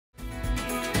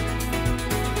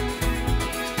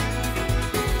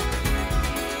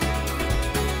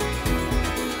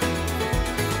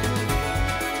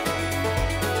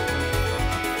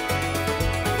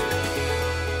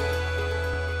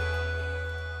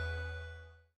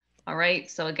All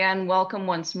right, so again, welcome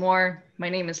once more. My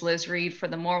name is Liz Reed for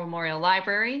the Moore Memorial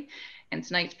Library, and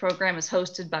tonight's program is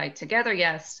hosted by Together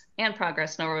Yes and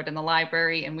Progress Norwood in the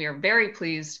Library, and we are very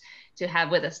pleased to have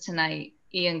with us tonight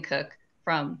Ian Cook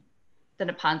from the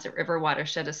Neponset River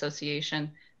Watershed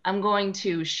Association. I'm going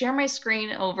to share my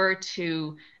screen over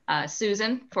to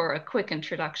Susan for a quick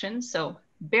introduction, so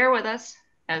bear with us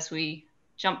as we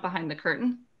jump behind the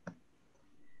curtain,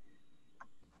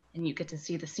 and you get to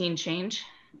see the scene change.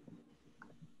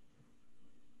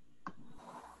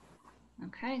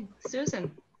 Okay,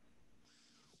 Susan.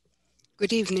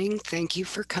 Good evening. Thank you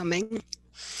for coming.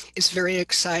 It's very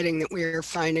exciting that we are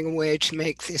finding a way to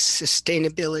make this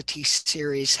sustainability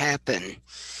series happen.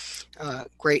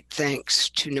 Great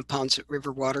thanks to Neponset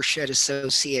River Watershed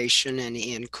Association and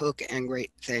Ian Cook, and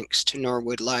great thanks to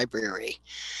Norwood Library.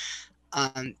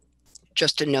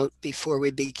 Just a note before we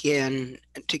begin,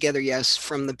 Together Yes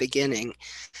from the beginning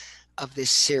of this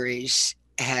series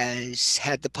has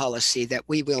had the policy that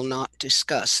we will not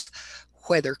discuss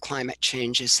whether climate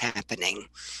change is happening.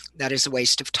 That is a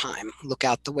waste of time. Look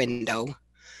out the window,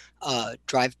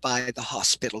 drive by the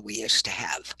hospital we used to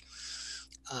have,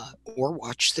 or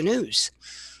watch the news.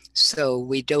 So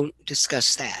we don't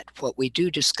discuss that. What we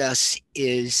do discuss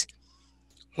is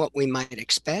what we might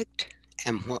expect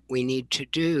and what we need to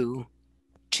do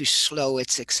to slow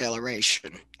its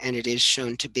acceleration. And it is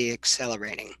shown to be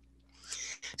accelerating.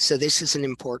 So this is an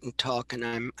important talk, and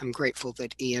I'm grateful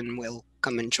that Ian will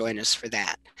come and join us for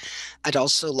that. I'd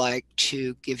also like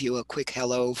to give you a quick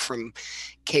hello from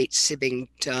Kate Sibbing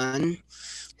Dunn,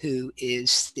 who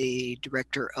is the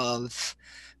director of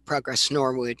Progress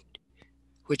Norwood,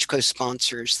 which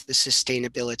co-sponsors the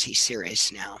sustainability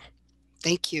series now.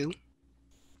 Thank you.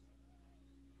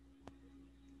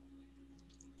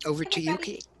 Over to you,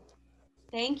 Kate.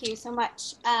 Thank you so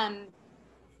much.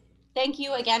 Thank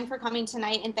you again for coming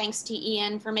tonight, and thanks to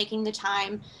Ian for making the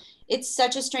time. It's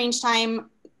such a strange time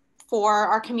for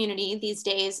our community these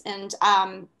days, and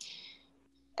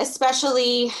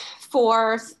especially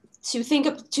to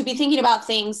be thinking about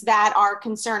things that are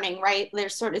concerning, right?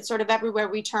 It's sort of everywhere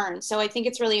we turn. So I think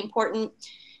it's really important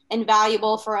and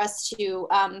valuable for us to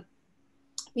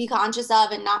be conscious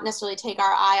of and not necessarily take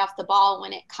our eye off the ball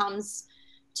when it comes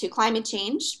to climate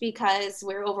change, because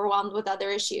we're overwhelmed with other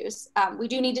issues. We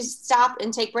do need to stop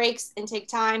and take breaks and take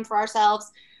time for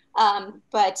ourselves,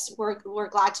 but we're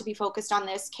glad to be focused on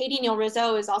this. Katie Neal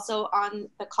Rizzo is also on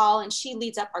the call, and she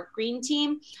leads up our green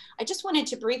team. I just wanted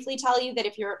to briefly tell you that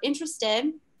if you're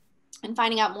interested in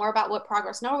finding out more about what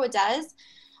Progress Norwood does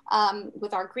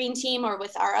with our green team or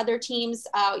with our other teams,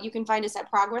 you can find us at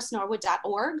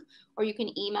progressnorwood.org, or you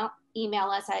can email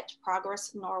us at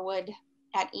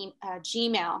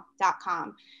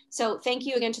progressnorwood@gmail.com. So thank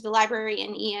you again to the library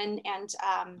and Ian, and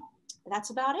that's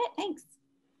about it. Thanks.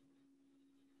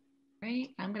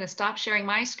 Great. I'm going to stop sharing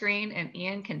my screen and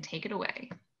Ian can take it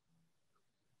away.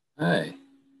 Hi.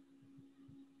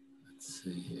 Let's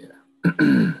see here.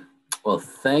 Well,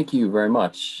 thank you very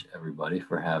much, everybody,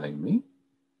 for having me.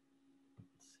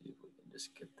 Let's see if we can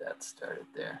just get that started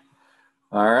there.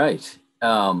 All right.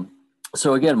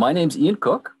 So again, my name's Ian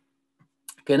Cook.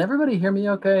 Can everybody hear me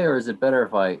okay, or is it better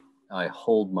if I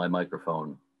hold my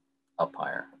microphone up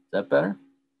higher? Is that better?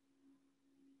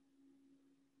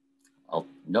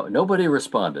 Nobody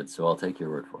responded, so I'll take your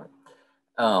word for it.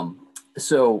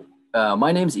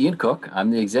 My name's Ian Cook. I'm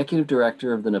the executive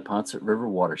director of the Neponset River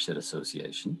Watershed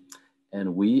Association,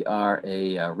 and we are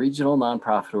a regional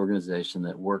nonprofit organization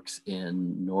that works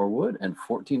in Norwood and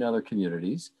 14 other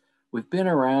communities. We've been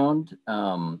around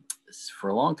for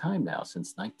a long time now,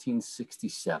 since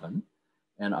 1967.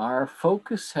 And our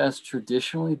focus has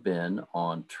traditionally been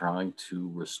on trying to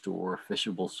restore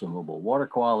fishable, swimmable water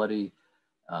quality,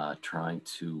 trying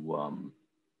to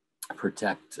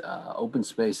protect open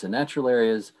space and natural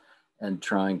areas, and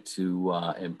trying to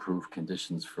improve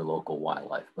conditions for local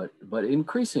wildlife. But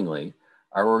increasingly,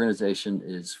 our organization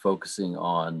is focusing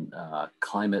on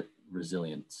climate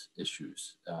resilience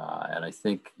issues. And I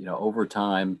think, over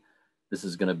time, this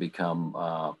is going to become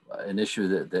an issue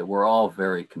that we're all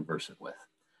very conversant with.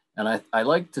 And I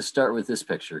like to start with this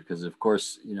picture because, of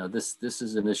course, this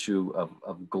is an issue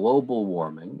of global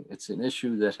warming. It's an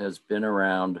issue that has been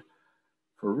around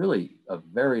for really a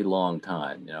very long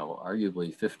time,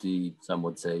 arguably 50, some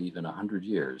would say even 100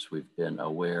 years. We've been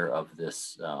aware of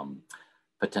this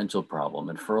potential problem.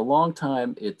 And for a long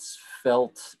time, it's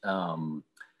felt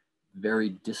very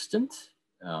distant.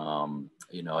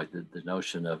 The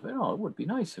notion of, it would be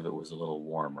nice if it was a little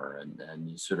warmer. And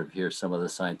you sort of hear some of the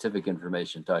scientific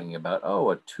information talking about, a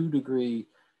 2-degree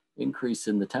increase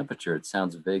in the temperature. It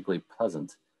sounds vaguely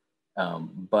pleasant.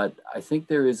 But I think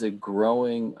there is a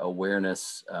growing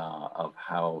awareness of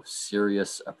how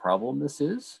serious a problem this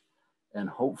is. And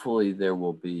hopefully there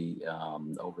will be,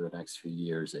 over the next few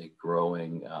years, a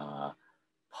growing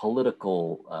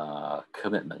political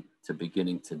commitment to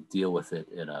beginning to deal with it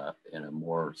in a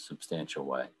more substantial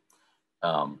way.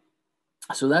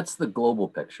 So that's the global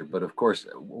picture. But of course,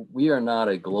 we are not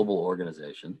a global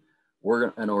organization.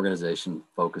 We're an organization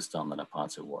focused on the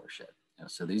Neponset watershed.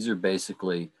 So these are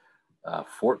basically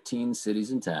 14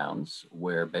 cities and towns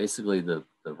where basically the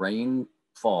rain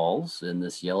falls in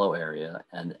this yellow area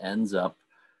and ends up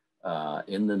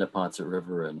in the Neponset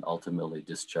River and ultimately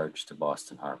discharged to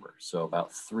Boston Harbor. So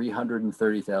about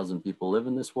 330,000 people live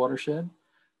in this watershed.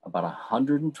 About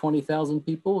 120,000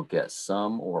 people get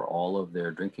some or all of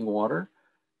their drinking water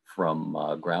from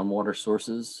groundwater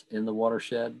sources in the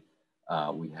watershed.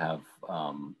 We have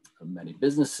many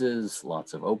businesses,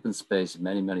 lots of open space,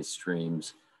 many, many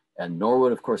streams. And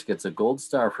Norwood, of course, gets a gold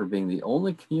star for being the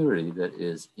only community that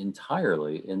is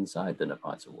entirely inside the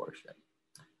Neponset watershed.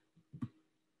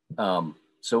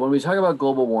 So when we talk about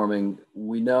global warming,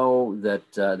 we know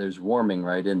that there's warming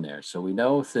right in there. So we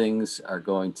know things are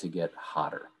going to get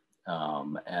hotter.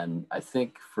 And I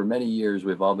think for many years,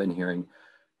 we've all been hearing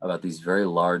about these very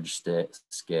large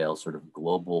scale sort of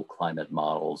global climate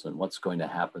models and what's going to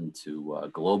happen to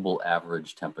global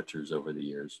average temperatures over the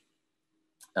years.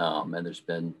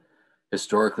 And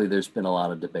historically, there's been a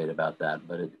lot of debate about that,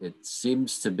 but it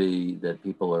seems to be that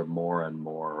people are more and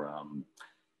more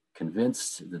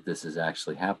convinced that this is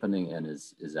actually happening and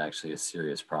is actually a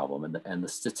serious problem. And the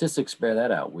statistics bear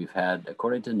that out. We've had,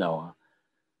 according to NOAA,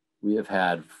 we have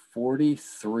had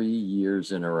 43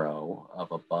 years in a row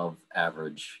of above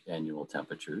average annual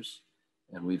temperatures.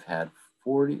 And we've had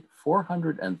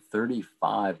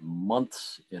 435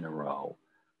 months in a row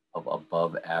of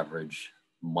above average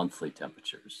monthly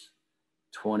temperatures.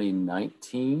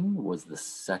 2019 was the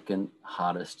second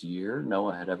hottest year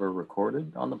NOAA had ever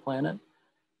recorded on the planet.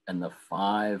 And the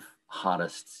 5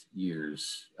 hottest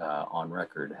years on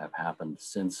record have happened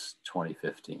since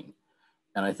 2015.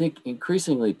 And I think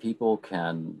increasingly people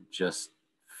can just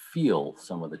feel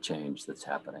some of the change that's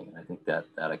happening. And I think that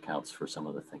accounts for some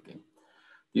of the thinking.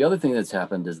 The other thing that's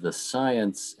happened is the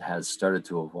science has started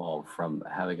to evolve from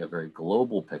having a very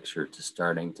global picture to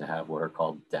starting to have what are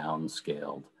called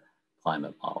downscaled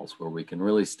climate models, where we can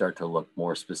really start to look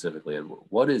more specifically at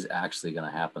what is actually going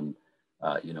to happen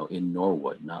in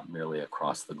Norwood, not merely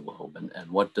across the globe. And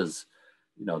what does,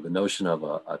 the notion of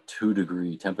a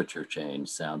 2-degree temperature change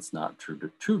sounds not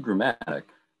too dramatic,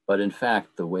 but in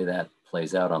fact, the way that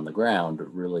plays out on the ground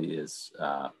really is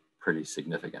pretty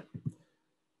significant.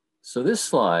 So this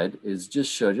slide is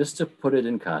just to put it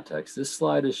in context, this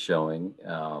slide is showing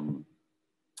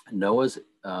NOAA's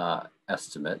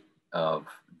estimate of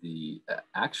the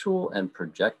actual and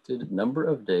projected number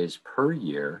of days per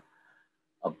year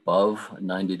above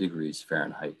 90 degrees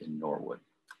Fahrenheit in Norwood.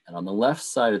 And on the left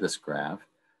side of this graph,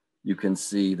 you can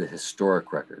see the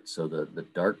historic record. So the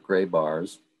dark gray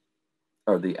bars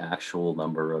are the actual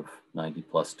number of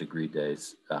 90+ degree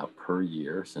days per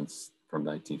year from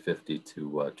 1950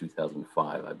 to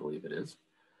 2005, I believe it is.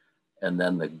 And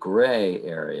then the gray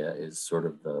area is sort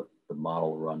of the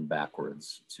model run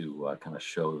backwards to kind of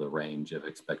show the range of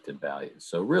expected values.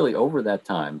 So really over that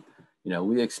time,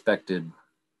 we expected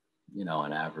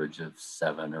an average of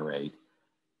 7 or 8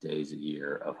 days a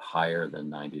year of higher than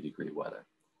 90-degree weather.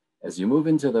 As you move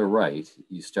into the right,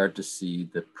 you start to see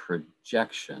the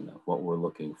projection of what we're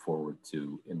looking forward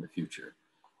to in the future.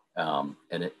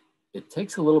 And it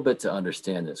takes a little bit to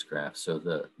understand this graph. So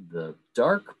the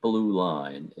dark blue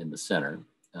line in the center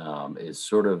is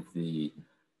sort of the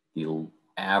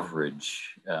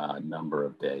average number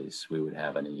of days we would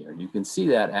have in a year. And you can see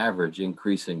that average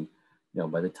increasing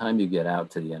by the time you get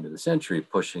out to the end of the century,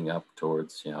 pushing up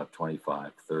towards,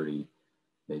 25, 30,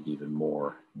 maybe even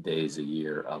more days a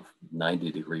year of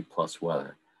 90-degree plus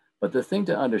weather. But the thing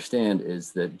to understand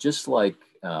is that just like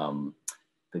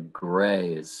the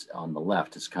gray is on the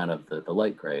left, is kind of the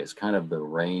light gray is kind of the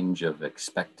range of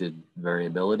expected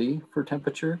variability for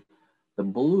temperature. The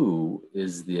blue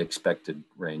is the expected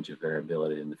range of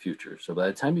variability in the future. So by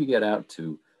the time you get out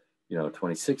to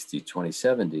 2060,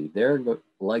 2070, there are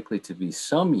likely to be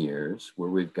some years where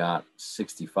we've got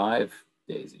 65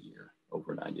 days a year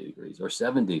over 90 degrees or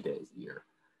 70 days a year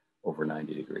over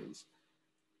 90 degrees.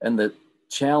 And the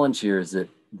challenge here is that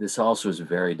this also is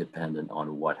very dependent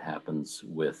on what happens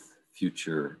with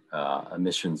future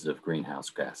emissions of greenhouse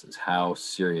gases. How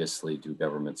seriously do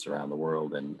governments around the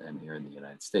world and here in the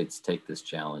United States take this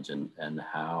challenge, and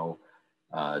how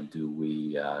do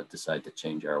we decide to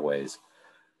change our ways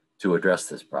to address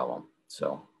this problem.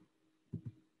 So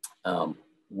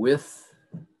with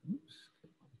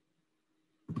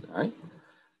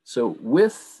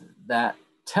that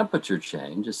temperature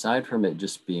change, aside from it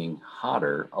just being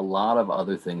hotter, a lot of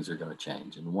other things are going to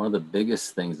change. And one of the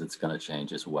biggest things that's going to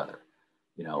change is weather.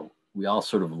 You know, we all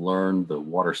sort of learned the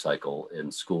water cycle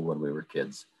in school when we were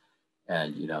kids.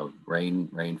 And, you know,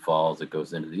 rain falls, it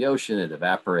goes into the ocean, it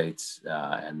evaporates,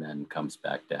 and then comes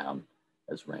back down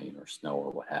as rain or snow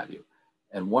or what have you.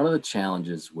 And one of the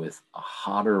challenges with a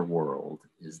hotter world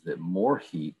is that more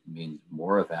heat means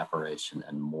more evaporation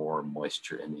and more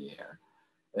moisture in the air.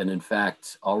 And in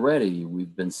fact, already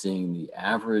we've been seeing the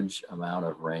average amount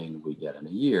of rain we get in a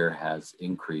year has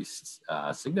increased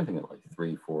significantly,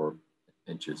 3-4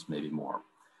 inches, maybe more.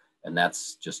 And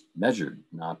that's just measured,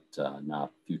 not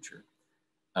future.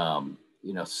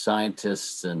 You know,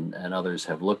 scientists and others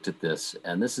have looked at this,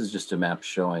 and this is just a map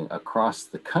showing across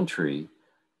the country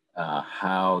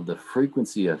how the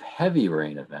frequency of heavy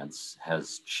rain events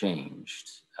has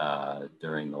changed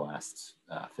during the last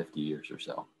 50 years or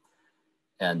so.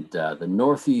 And the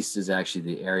Northeast is actually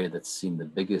the area that's seen the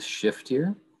biggest shift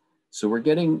here. So we're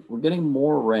getting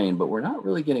more rain, but we're not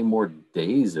really getting more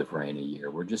days of rain a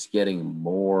year. We're just getting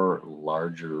more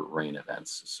larger rain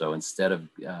events. So instead of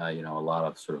you know, a lot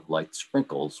of sort of light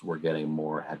sprinkles, we're getting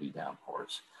more heavy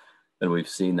downpours. And we've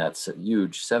seen that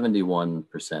huge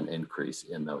 71% increase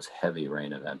in those heavy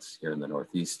rain events here in the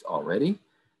Northeast already.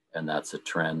 And that's a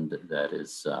trend that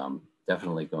is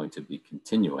definitely going to be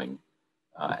continuing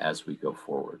as we go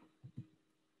forward.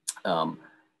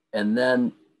 And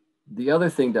then the other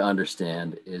thing to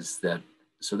understand is that,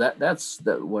 so that's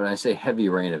when I say heavy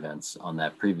rain events on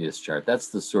that previous chart, that's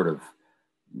the sort of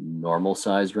normal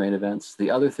sized rain events. The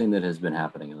other thing that has been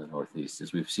happening in the Northeast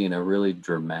is we've seen a really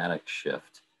dramatic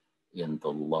shift in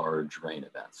the large rain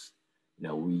events. You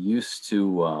know, we used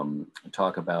to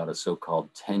talk about a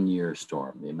so-called 10-year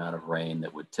storm, the amount of rain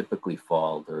that would typically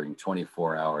fall during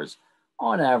 24 hours,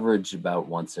 on average about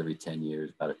once every 10 years,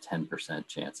 about a 10%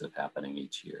 chance of happening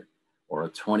each year, or a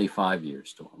 25-year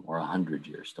storm or a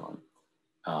 100-year storm.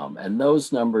 And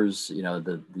those numbers, you know,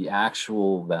 the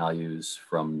actual values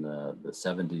from the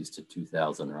 70s to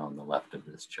 2000 are on the left of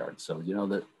this chart. So, you know,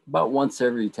 that about once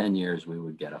every 10 years, we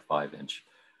would get a 5-inch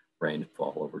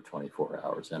rainfall over 24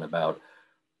 hours. And about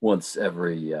once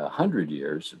every 100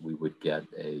 years, we would get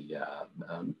a, you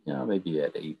know, maybe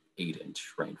an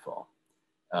 8-inch rainfall.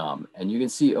 And you can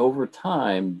see over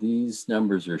time, these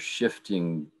numbers are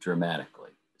shifting dramatically.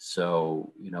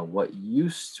 So, you know, what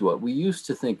we used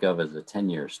to think of as a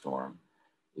 10-year storm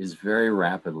is very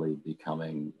rapidly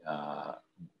becoming a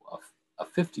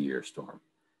 50-year storm.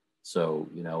 So,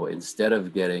 you know, instead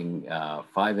of getting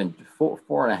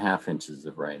 4.5 inches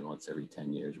of rain once every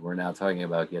 10 years, we're now talking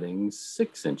about getting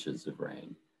 6 inches of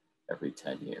rain every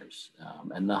 10 years.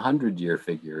 And the 100-year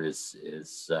figure is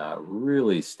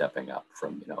really stepping up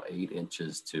from, you know, 8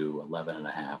 inches to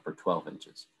 11.5 or 12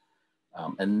 inches.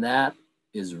 And that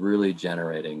is really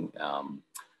generating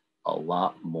a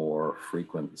lot more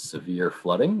frequent severe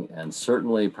flooding, and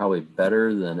certainly probably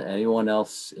better than anyone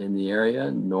else in the area.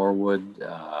 Norwood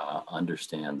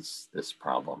understands this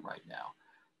problem right now.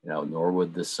 You know,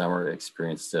 Norwood this summer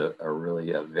experienced a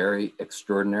very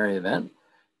extraordinary event.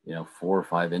 You know, 4 or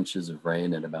 5 inches of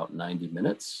rain in about 90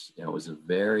 minutes. You know,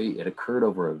 it occurred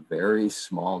over a very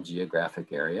small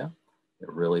geographic area.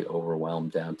 It really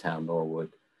overwhelmed downtown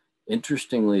Norwood.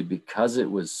 Interestingly, because it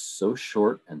was so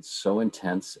short and so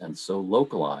intense and so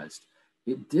localized,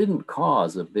 it didn't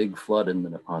cause a big flood in the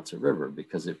Neponset River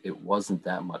because it wasn't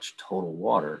that much total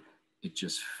water. It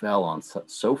just fell on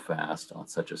so fast on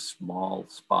such a small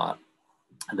spot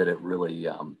that it really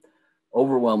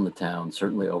overwhelmed the town,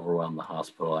 certainly overwhelmed the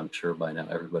hospital. I'm sure by now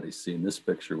everybody's seen this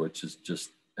picture, which is just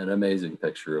an amazing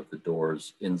picture of the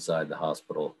doors inside the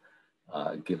hospital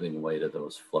giving way to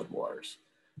those floodwaters.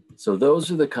 So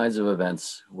those are the kinds of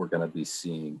events we're going to be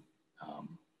seeing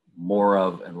more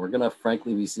of, and we're going to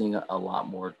frankly be seeing a lot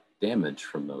more damage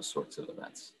from those sorts of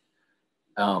events.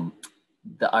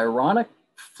 The ironic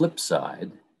flip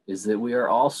side is that we are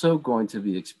also going to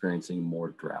be experiencing more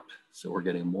drought. So we're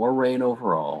getting more rain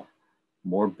overall,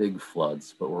 more big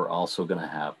floods, but we're also going to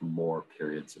have more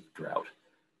periods of drought.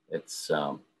 It's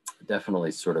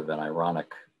definitely sort of an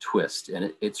ironic twist.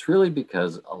 And it's really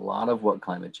because a lot of what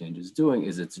climate change is doing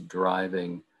is it's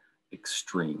driving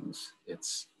extremes.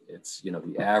 It's you know,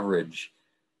 the average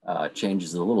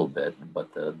changes a little bit,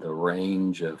 but the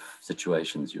range of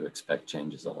situations you expect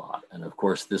changes a lot. And of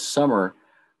course, this summer,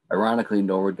 ironically,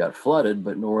 Norwood got flooded,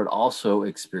 but Norwood also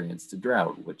experienced a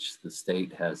drought, which the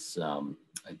state has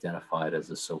identified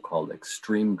as a so-called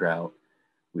extreme drought,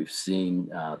 We've seen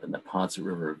the Neponset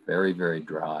River very, very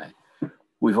dry.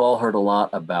 We've all heard a lot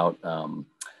about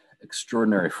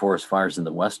extraordinary forest fires in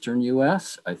the western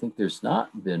US. I think there's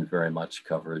not been very much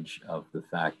coverage of the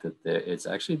fact that it's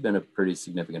actually been a pretty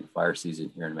significant fire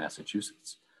season here in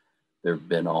Massachusetts. There have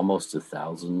been almost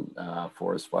 1,000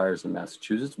 forest fires in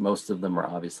Massachusetts. Most of them are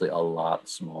obviously a lot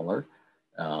smaller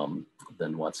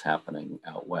than what's happening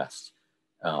out west.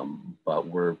 But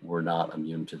we're not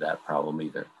immune to that problem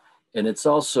either. And it's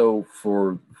also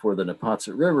for the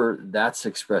Neponset River, that's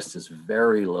expressed as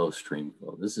very low stream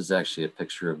flow. This is actually a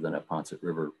picture of the Neponset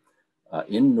River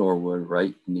in Norwood,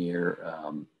 right near,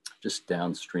 just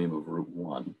downstream of Route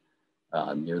 1,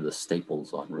 near the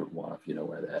Staples on Route 1, if you know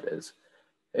where that is.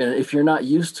 And if you're not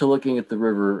used to looking at the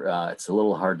river, it's a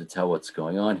little hard to tell what's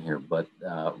going on here, but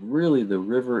really the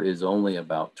river is only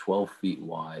about 12 feet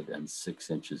wide and 6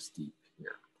 inches deep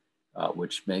here.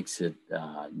 Which makes it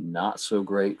not so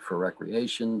great for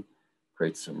recreation,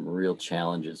 creates some real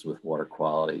challenges with water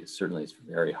quality. Certainly it's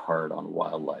very hard on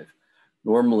wildlife.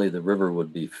 Normally the river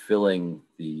would be filling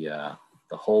the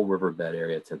whole riverbed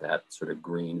area to that sort of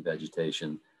green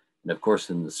vegetation. And of course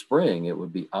in the spring, it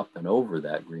would be up and over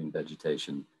that green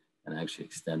vegetation and actually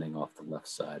extending off the left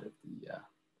side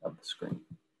of the screen.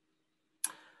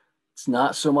 It's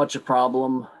not so much a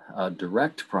problem, a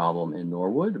direct problem in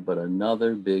Norwood, but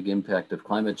another big impact of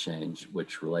climate change,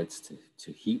 which relates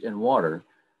to heat and water,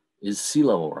 is sea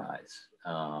level rise.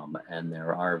 And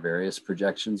there are various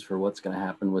projections for what's going to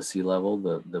happen with sea level.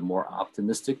 The more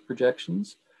optimistic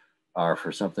projections are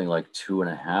for something like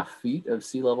 2.5 feet of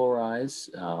sea level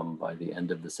rise by the end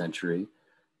of the century.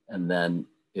 And then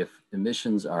if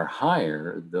emissions are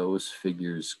higher, those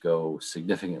figures go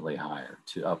significantly higher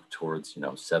to up towards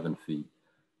 7 feet,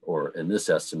 or in this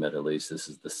estimate, at least, this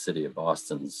is the city of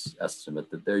Boston's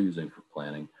estimate that they're using for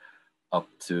planning, up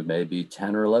to maybe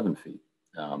 10 or 11 feet.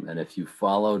 And if you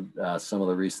followed some of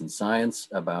the recent science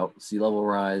about sea level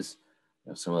rise,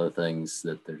 some of the things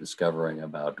that they're discovering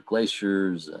about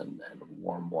glaciers and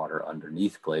warm water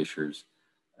underneath glaciers,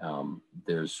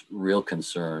 there's real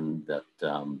concern that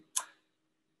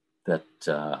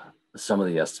some of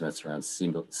the estimates around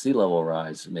sea level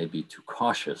rise may be too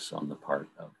cautious on the part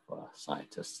of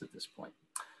scientists at this point.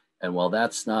 And while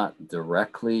that's not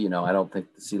directly, I don't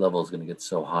think the sea level is going to get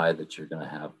so high that you're going to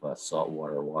have salt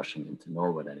water washing into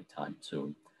Norwood anytime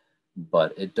soon.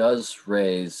 But it does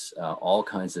raise all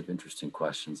kinds of interesting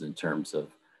questions in terms of,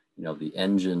 the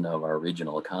engine of our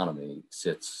regional economy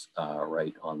sits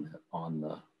right on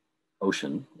the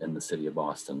ocean in the city of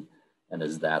Boston. And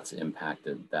as that's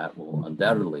impacted, that will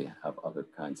undoubtedly have other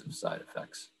kinds of side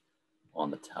effects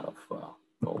on the town of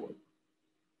Norwood.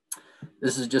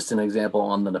 This is just an example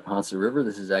on the Neponset River.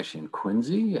 This is actually in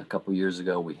Quincy. A couple years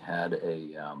ago, we had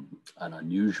an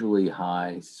unusually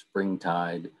high spring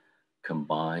tide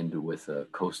combined with a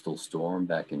coastal storm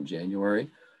back in January.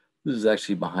 This is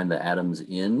actually behind the Adams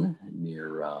Inn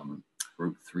near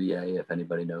Route 3A, if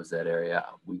anybody knows that area.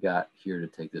 We got here to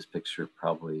take this picture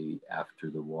probably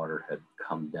after the water had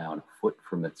come down a foot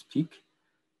from its peak,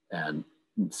 and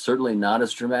certainly not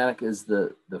as dramatic as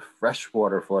the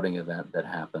freshwater flooding event that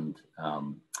happened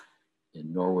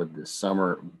in Norwood this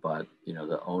summer. But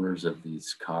the owners of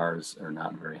these cars are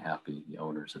not very happy. The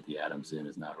owners of the Adams Inn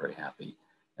is not very happy.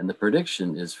 And the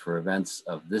prediction is for events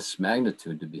of this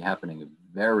magnitude to be happening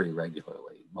very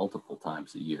regularly, multiple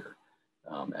times a year.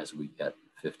 As we get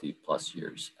 50 plus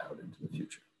years out into the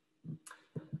future.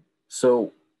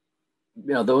 So,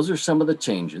 those are some of the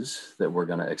changes that we're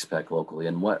going to expect locally.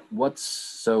 And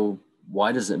so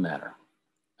why does it matter?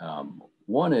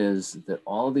 One is that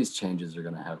all of these changes are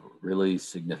going to have really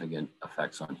significant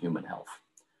effects on human health.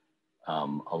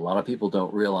 A lot of people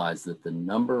don't realize that the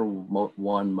number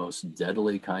one most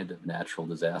deadly kind of natural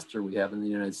disaster we have in the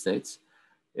United States,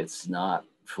 it's not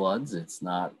floods, it's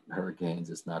not hurricanes,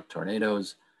 it's not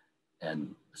tornadoes,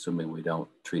 and assuming we don't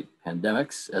treat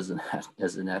pandemics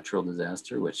as a natural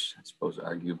disaster, which I suppose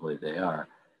arguably they are,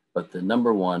 but the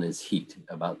number one is heat.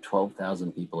 About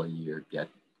 12,000 people a year get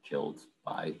killed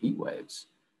by heat waves.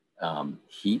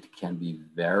 Heat can be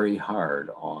very hard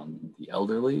on the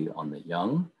elderly, on the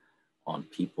young, on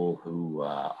people who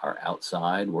are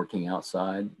outside, working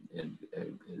outside. It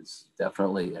is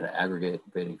definitely an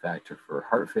aggravating factor for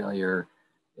heart failure.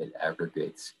 It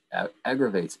aggravates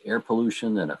air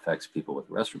pollution and affects people with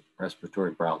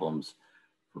respiratory problems.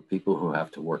 For people who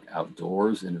have to work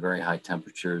outdoors in very high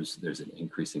temperatures, there's an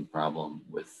increasing problem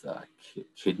with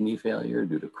kidney failure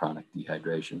due to chronic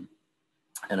dehydration.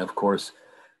 And of course,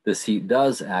 this heat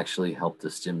does actually help to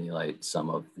stimulate some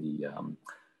of the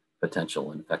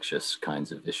potential infectious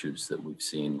kinds of issues that we've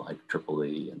seen, like Triple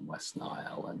E and West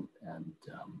Nile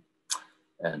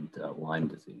and Lyme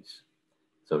disease.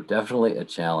 So definitely a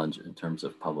challenge in terms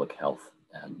of public health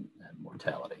and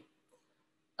mortality.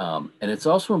 And it's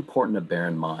also important to bear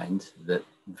in mind that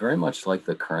very much like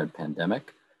the current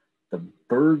pandemic, the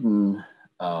burden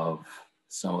of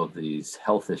some of these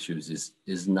health issues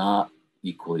is not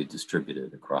equally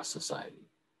distributed across society.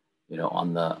 You know,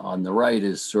 on the right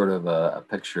is sort of a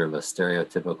picture of a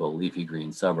stereotypical leafy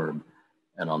green suburb,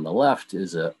 and on the left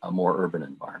is a more urban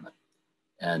environment.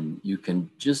 And you can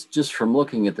just from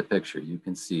looking at the picture, you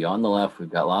can see on the left we've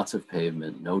got lots of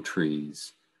pavement, no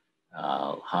trees,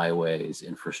 highways,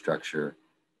 infrastructure,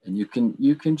 and you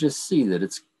can just see that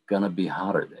it's going to be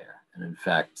hotter there. And in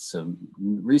fact, some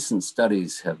recent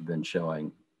studies have been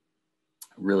showing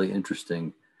really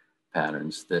interesting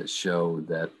patterns that show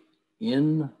that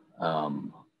in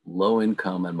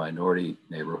low-income and minority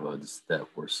neighborhoods that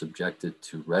were subjected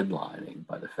to redlining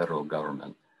by the federal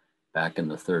government back in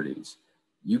the 30s,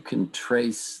 you can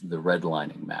trace the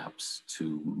redlining maps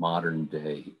to modern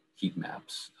day heat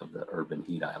maps of the urban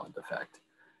heat island effect.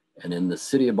 And in the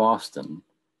city of Boston,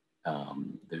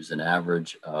 there's an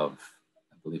average of,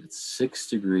 I believe it's 6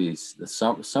 degrees. The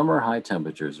summer high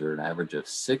temperatures are an average of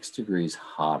 6 degrees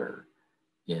hotter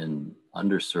in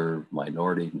underserved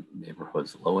minority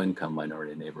neighborhoods, low-income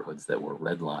minority neighborhoods that were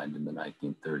redlined in the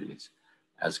 1930s,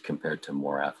 as compared to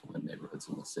more affluent neighborhoods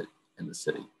in the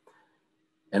city.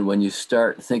 And when you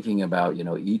start thinking about, you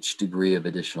know, each degree of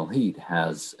additional heat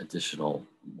has additional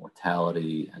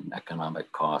mortality and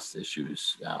economic cost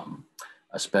issues,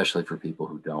 especially for people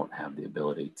who don't have the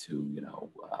ability to, you know,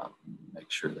 make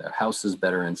sure their house is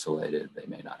better insulated. They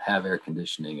may not have air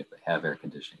conditioning. If they have air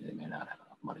conditioning, they may not have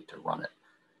enough money to run it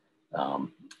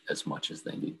as much as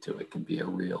they need to. It can be a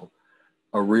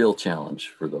real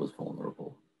challenge for those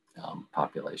vulnerable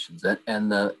populations.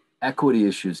 And the equity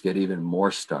issues get even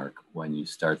more stark when you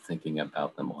start thinking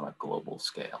about them on a global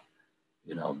scale.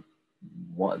 You know,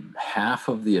 half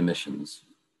of the emissions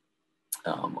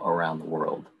around the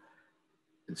world,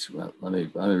 let me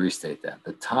restate that.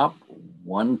 The top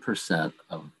 1%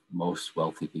 of most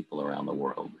wealthy people around the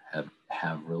world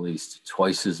have released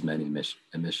twice as many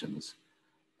emissions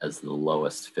as the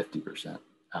lowest 50%.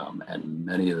 And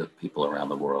many of the people around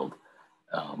the world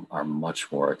are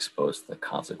much more exposed to the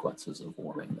consequences of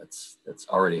warming that's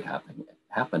already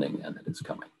happening and that is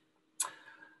coming.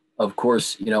 Of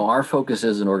course, you know, our focus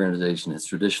as an organization has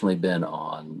traditionally been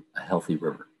on a healthy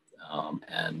river.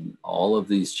 And all of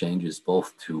these changes,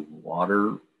 both to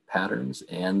water patterns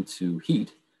and to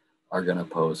heat, are going to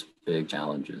pose big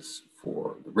challenges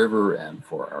for the river and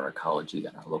for our ecology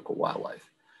and our local wildlife.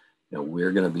 You know,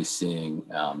 we're going to be seeing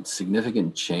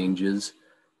significant changes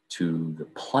to the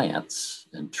plants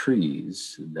and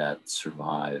trees that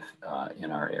survive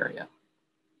in our area.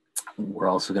 We're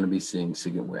also going to be seeing,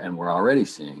 and we're already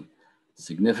seeing,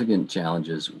 significant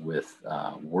challenges with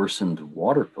worsened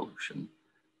water pollution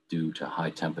due to high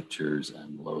temperatures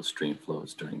and low stream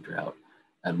flows during drought.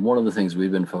 And one of the things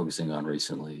we've been focusing on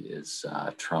recently is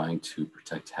trying to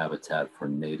protect habitat for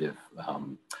native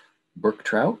brook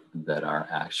trout that are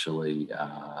actually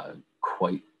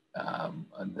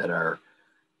that are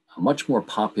much more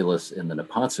populous in the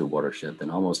Neponset watershed than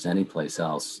almost any place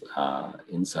else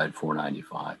inside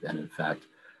 495. And in fact,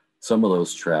 some of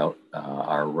those trout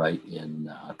are right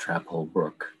in Trap Hole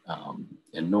Brook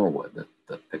in Norwood.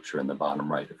 The picture in the bottom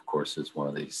right, of course, is one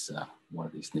of these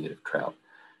native trout.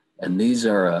 And these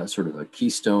are sort of a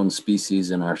keystone species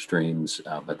in our streams,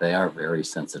 but they are very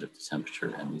sensitive to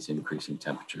temperature, and these increasing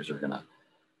temperatures are going to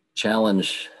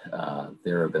challenge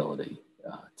their ability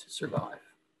to survive.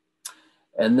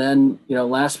 And then, you know,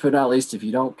 last but not least, if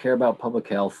you don't care about public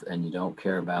health and you don't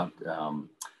care about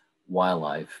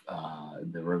wildlife,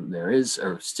 there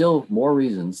are still more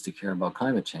reasons to care about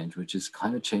climate change, which is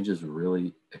climate change is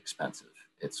really expensive.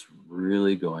 It's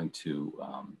really going to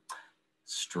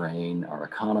strain our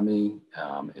economy.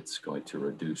 It's going to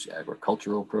reduce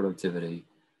agricultural productivity.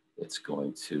 It's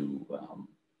going to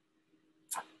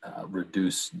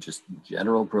reduce just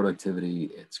general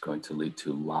productivity. It's going to lead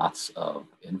to lots of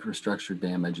infrastructure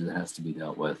damage that has to be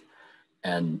dealt with.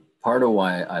 And part of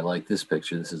why I like this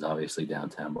picture, this is obviously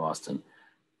downtown Boston.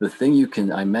 The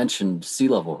thing I mentioned sea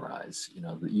level rise, you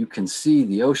know, you can see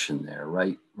the ocean there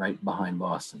right behind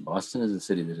Boston. Boston is a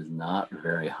city that is not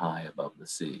very high above the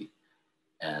sea.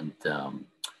 And,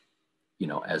 you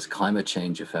know, as climate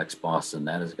change affects Boston,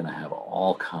 that is going to have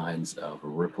all kinds of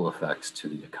ripple effects to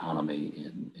the economy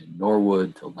in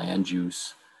Norwood, to land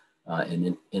use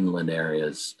in inland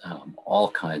areas,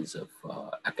 all kinds of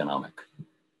economic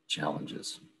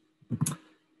challenges.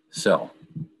 So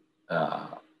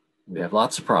we have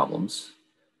lots of problems,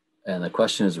 and the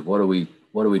question is, what do we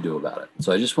do about it?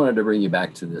 So I just wanted to bring you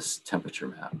back to this temperature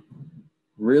map.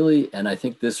 Really, and I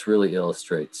think this really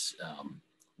illustrates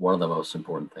one of the most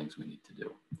important things we need to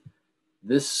do.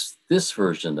 This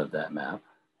version of that map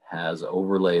has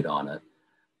overlaid on it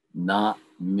not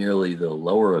merely the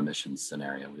lower emissions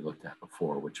scenario we looked at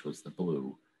before, which was the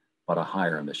blue, but a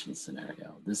higher emissions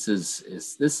scenario. This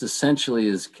essentially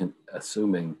is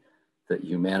assuming that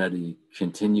humanity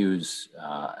continues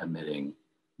emitting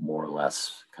more or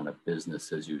less kind of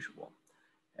business as usual.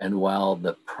 And while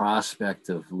the prospect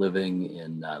of living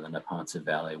in the Neponset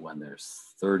Valley when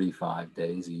there's 35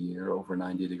 days a year over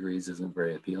 90 degrees isn't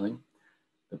very appealing,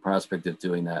 the prospect of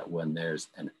doing that when there's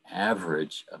an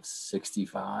average of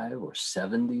 65 or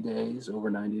 70 days over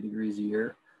 90 degrees a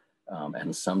year,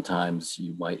 and sometimes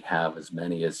you might have as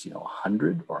many as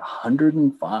 100 or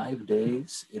 105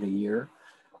 days in a year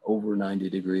over 90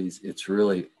 degrees, it's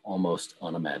really almost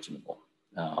unimaginable.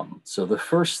 So the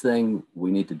first thing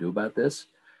we need to do about this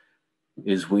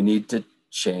is we need to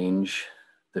change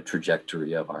the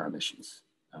trajectory of our emissions.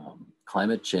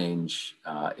 Climate change,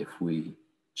 if we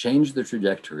change the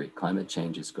trajectory, climate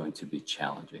change is going to be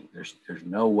challenging. There's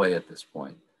no way at this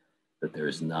point that there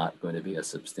is not going to be a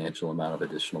substantial amount of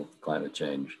additional climate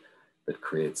change that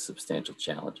creates substantial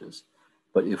challenges.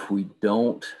 But if we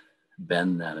don't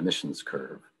bend that emissions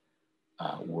curve,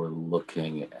 we're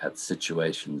looking at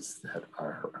situations that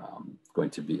are going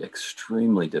to be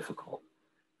extremely difficult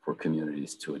for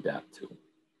communities to adapt to,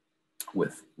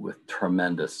 with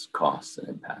tremendous costs and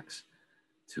impacts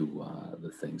to the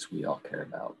things we all care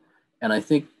about. And I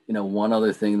think, one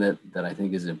other thing that I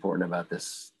think is important about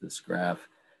this graph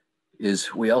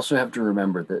is we also have to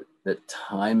remember that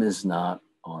time is not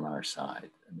on our side.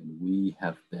 I mean, we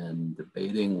have been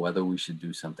debating whether we should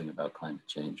do something about climate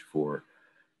change for,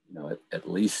 at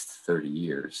least 30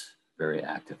 years very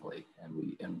actively.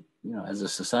 And as a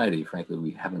society, frankly,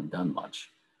 we haven't done much.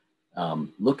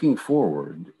 Looking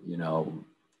forward,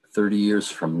 30 years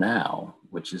from now,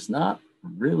 which is not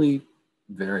really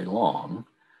very long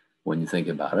when you think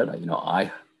about it.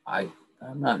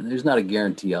 There's not a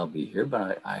guarantee I'll be here,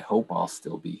 but I hope I'll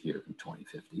still be here in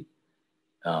 2050.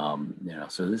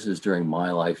 So this is during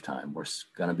my lifetime. We're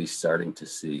going to be starting to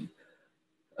see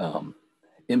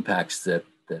impacts that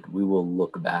we will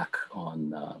look back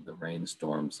on the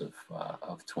rainstorms of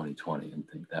 2020 and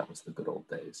think that was the good old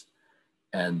days.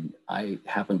 And I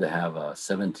happen to have a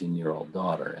 17-year-old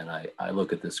daughter, and I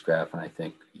look at this graph and I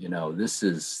think, this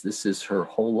is her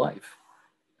whole life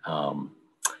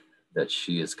that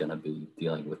she is going to be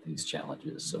dealing with these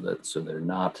challenges. So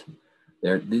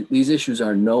these issues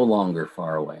are no longer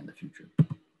far away in the future.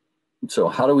 So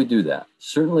how do we do that?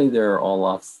 Certainly, there are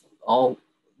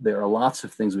lots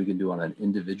of things we can do on an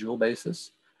individual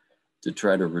basis to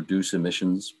try to reduce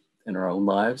emissions in our own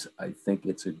lives. I think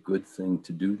it's a good thing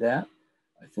to do that.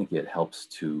 I think it helps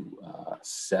to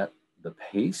set the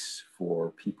pace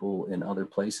for people in other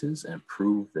places and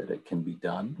prove that it can be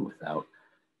done without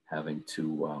having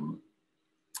to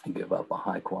give up a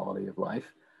high quality of life.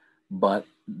 But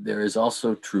there is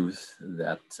also truth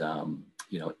that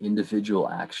individual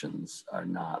actions are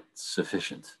not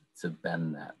sufficient to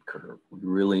bend that curve. We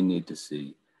really need to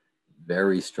see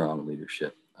very strong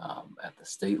leadership at the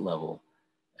state level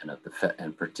and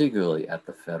and particularly at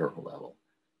the federal level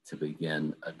to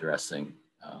begin addressing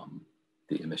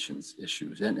the emissions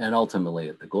issues and ultimately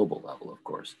at the global level, of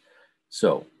course.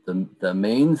 So the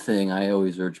main thing I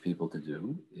always urge people to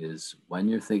do is when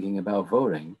you're thinking about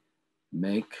voting,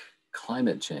 make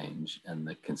climate change and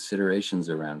the considerations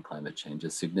around climate change a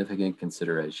significant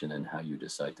consideration in how you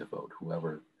decide to vote,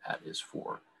 whoever that is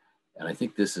for. And I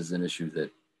think this is an issue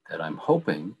that I'm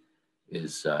hoping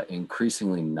is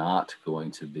increasingly not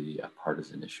going to be a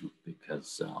partisan issue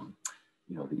because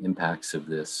the impacts of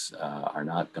this are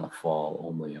not going to fall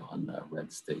only on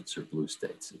red states or blue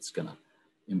states. It's going to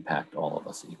impact all of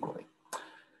us equally.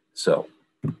 So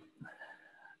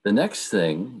the next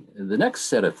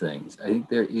set of things, I think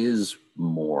there is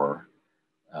more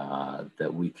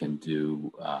that we can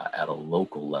do at a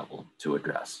local level to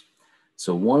address.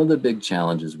 So one of the big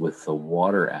challenges with the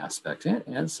water aspect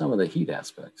and some of the heat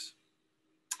aspects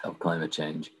of climate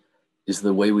change is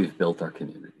the way we've built our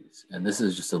communities. And this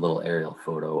is just a little aerial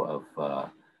photo of, I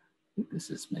think this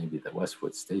is maybe the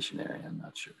Westwood Station area, I'm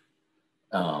not sure.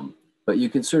 But you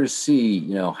can sort of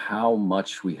see, how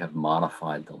much we have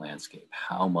modified the landscape,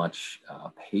 how much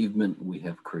pavement we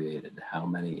have created, how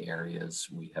many areas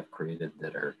we have created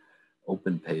that are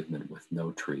open pavement with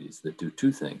no trees that do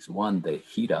two things. One, they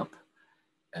heat up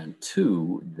And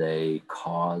two, they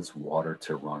cause water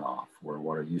to run off, where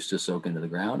water used to soak into the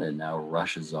ground and now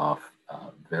rushes off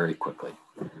very quickly.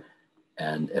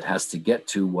 And it has to get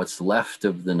to what's left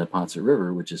of the Neponset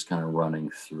River, which is kind of running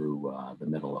through the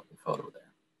middle of the photo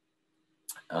there.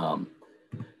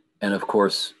 And of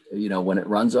course, you know, when it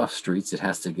runs off streets, it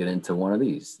has to get into one of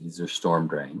these. These are storm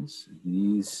drains.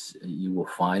 These, you will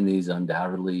find these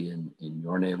undoubtedly in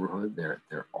your neighborhood.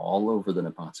 They're all over the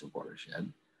Neponset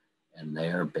watershed. And they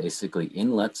are basically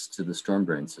inlets to the storm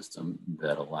drain system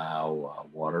that allow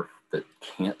water that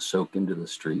can't soak into the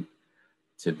street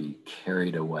to be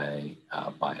carried away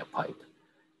by a pipe.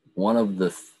 One of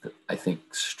the, I think,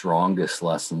 strongest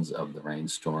lessons of the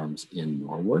rainstorms in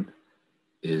Norwood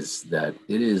is that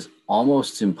it is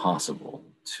almost impossible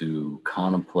to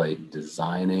contemplate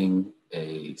designing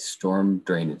a storm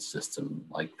drainage system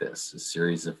like this, a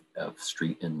series of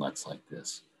street inlets like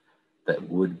this, that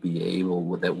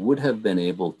would have been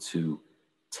able to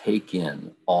take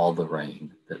in all the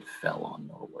rain that fell on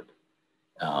Norwood.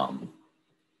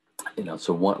 You know,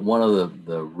 so one of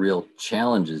the real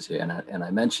challenges here, and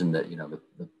I mentioned that, you know,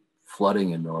 the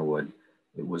flooding in Norwood,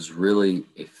 it was really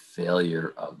a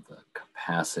failure of the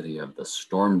capacity of the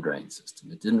storm drain system.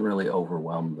 It didn't really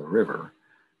overwhelm the river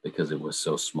because it was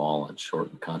so small and short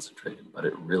and concentrated, but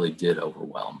it really did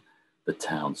overwhelm the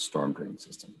town's storm drain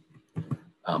system.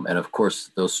 And of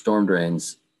course, those storm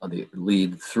drains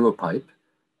lead through a pipe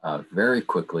very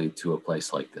quickly to a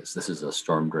place like this. This is a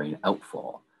storm drain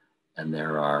outfall. And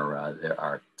there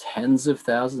are tens of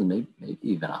thousands, maybe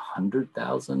even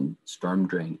 100,000 storm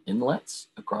drain inlets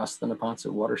across the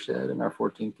Neponset watershed in our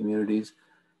 14 communities.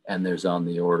 And there's on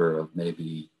the order of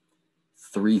maybe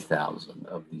 3,000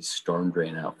 of these storm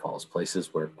drain outfalls,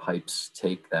 places where pipes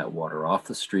take that water off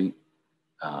the street,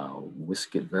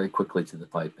 whisk it very quickly to the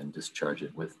pipe and discharge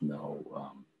it with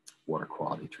no water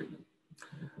quality treatment.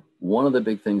 One of the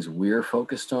big things we're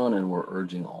focused on, and we're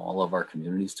urging all of our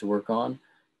communities to work on,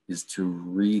 is to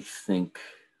rethink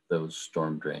those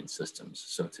storm drain systems.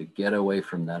 So to get away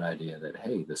from that idea that,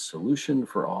 hey, the solution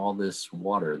for all this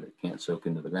water that can't soak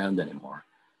into the ground anymore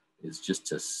is just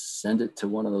to send it to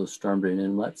one of those storm drain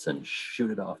inlets and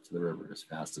shoot it off to the river as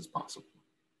fast as possible.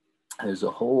 There's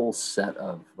a whole set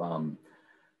of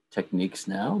techniques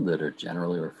now that are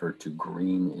generally referred to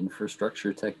green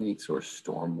infrastructure techniques or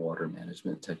stormwater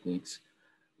management techniques,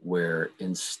 where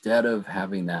instead of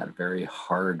having that very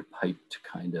hard piped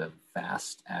kind of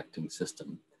fast acting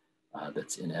system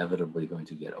that's inevitably going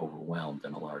to get overwhelmed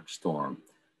in a large storm,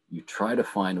 you try to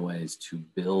find ways to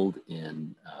build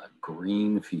in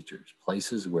green features,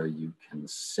 places where you can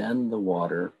send the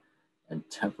water and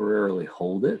temporarily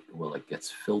hold it while it gets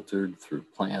filtered through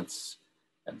plants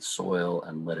and soil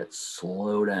and let it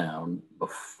slow down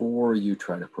before you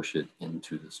try to push it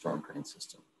into the storm drain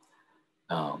system.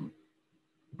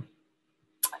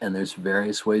 And there's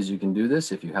various ways you can do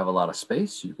this. If you have a lot of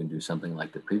space, you can do something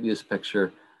like the previous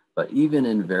picture, but even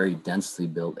in very densely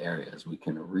built areas, we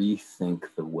can rethink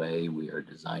the way we are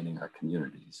designing our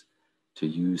communities to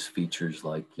use features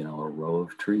like, you know, a row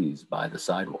of trees by the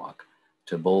sidewalk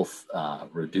to both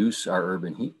reduce our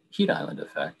urban heat island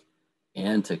effect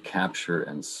and to capture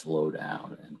and slow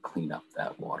down and clean up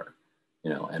that water. You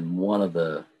know, and one of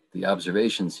the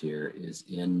observations here is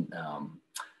in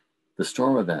the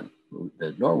storm event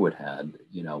that Norwood had,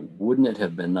 you know, wouldn't it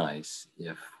have been nice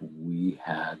if we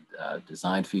had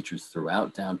designed features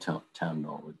throughout downtown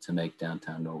Norwood to make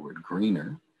downtown Norwood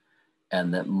greener,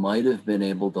 and that might have been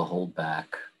able to hold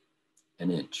back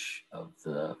an inch of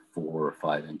the 4 or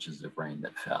 5 inches of rain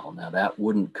that fell. Now that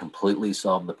wouldn't completely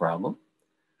solve the problem,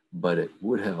 but it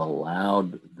would have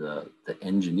allowed the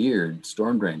engineered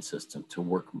storm drain system to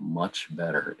work much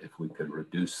better if we could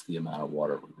reduce the amount of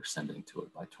water we were sending to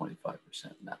it by 25%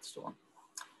 in that storm.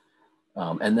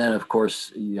 And then of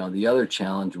course, you know, the other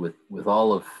challenge with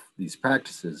all of these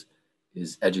practices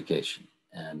is education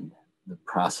and the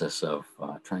process of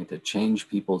trying to change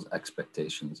people's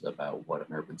expectations about what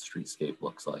an urban streetscape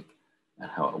looks like and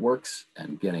how it works,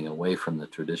 and getting away from the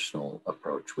traditional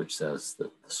approach, which says that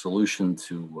the solution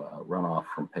to runoff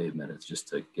from pavement is just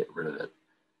to get rid of it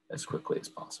as quickly as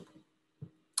possible.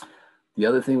 The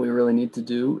other thing we really need to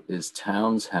do is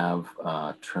towns have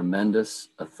tremendous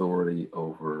authority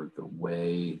over the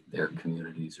way their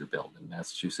communities are built. In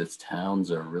Massachusetts, towns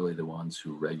are really the ones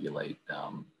who regulate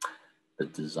the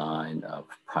design of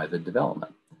private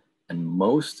development. And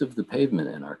most of the pavement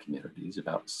in our communities,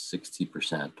 about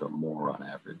 60% or more on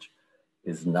average,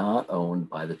 is not owned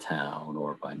by the town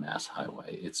or by Mass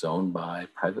Highway. It's owned by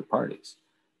private parties.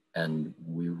 And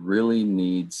we really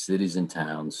need cities and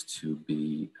towns to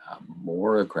be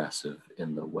more aggressive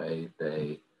in the way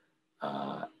they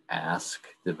ask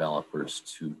developers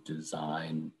to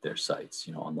design their sites.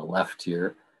 You know, on the left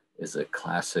here is a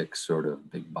classic sort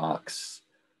of big box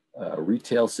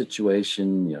retail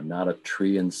situation, you know, not a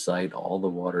tree in sight. All the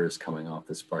water is coming off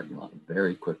this parking lot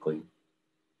very quickly.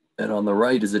 And on the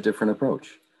right is a different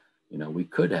approach. You know, we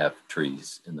could have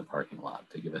trees in the parking lot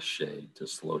to give us shade to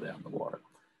slow down the water.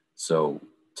 So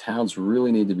towns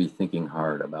really need to be thinking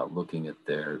hard about looking at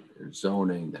their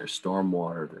zoning, their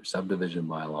stormwater, their subdivision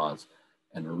bylaws,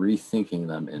 and rethinking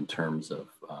them in terms of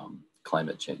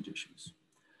climate change issues.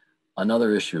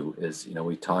 Another issue is, you know,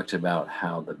 we talked about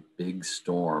how the big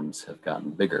storms have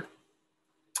gotten bigger.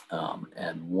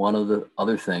 And one of the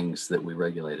other things that we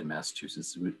regulate in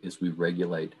Massachusetts is we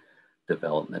regulate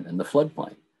development in the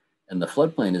floodplain. And the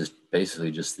floodplain is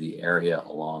basically just the area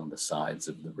along the sides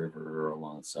of the river or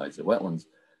along the sides of wetlands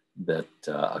that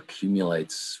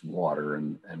accumulates water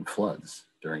and floods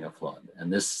during a flood.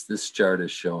 And this chart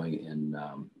is showing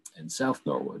in South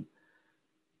Norwood.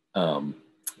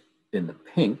 In the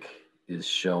pink is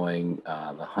showing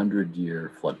the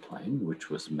 100-year floodplain, which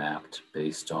was mapped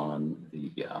based on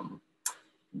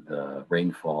the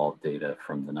rainfall data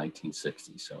from the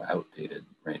 1960s, so outdated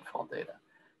rainfall data.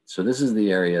 So this is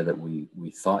the area that we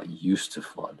thought used to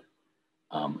flood,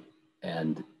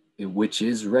 which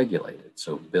is regulated.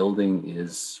 So building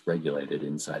is regulated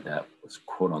inside that was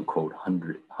quote unquote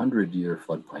 100-year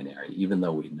floodplain area, even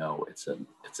though we know it's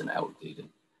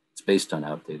based on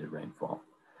outdated rainfall.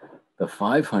 The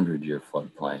 500-year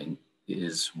floodplain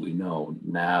is, we know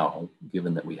now,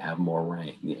 given that we have more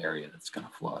rain, the area that's going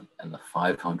to flood, and the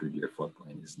 500-year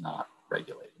floodplain is not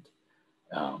regulated.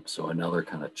 So another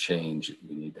kind of change that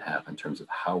we need to have in terms of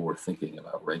how we're thinking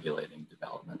about regulating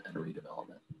development and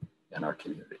redevelopment in our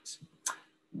communities.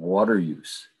 Water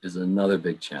use is another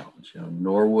big challenge. You know,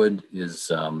 Norwood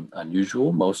is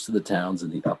unusual. Most of the towns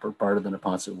in the upper part of the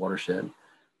Neponset watershed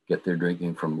get their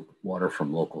drinking from water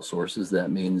from local sources.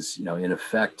 That means, you know, in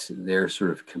effect, they're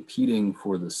sort of competing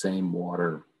for the same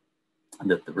water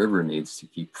that the river needs to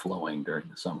keep flowing during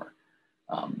the summer.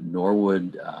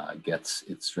 Norwood gets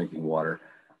its drinking water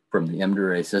from the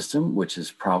Mdurray system, which is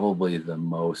probably the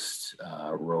most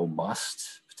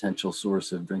robust potential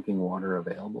source of drinking water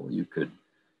available. The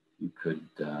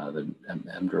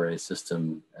Mdurray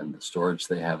system and the storage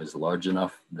they have is large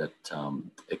enough that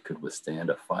it could withstand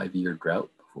a 5-year drought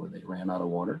before they ran out of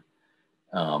water.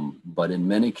 But in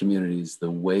many communities, the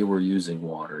way we're using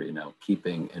water, you know,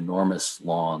 keeping enormous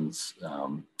lawns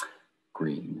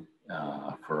green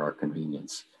for our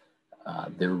convenience,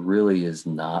 there really is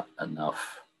not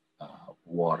enough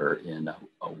water in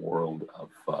a world of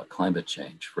climate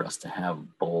change for us to have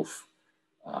both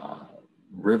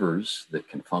rivers that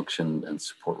can function and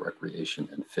support recreation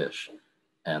and fish,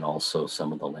 and also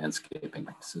some of the landscaping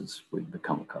practices we've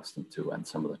become accustomed to, and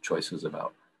some of the choices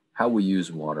about how we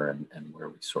use water and where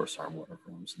we source our water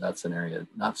from. So that's an area,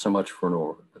 not so much for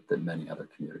Norwood, but that many other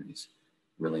communities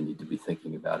really need to be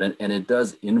thinking about. And it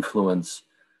does influence,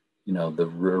 you know, the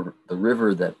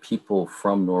river that people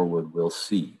from Norwood will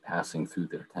see passing through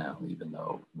their town, even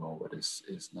though Norwood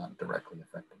is not directly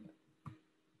affecting it.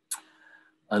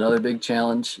 Another big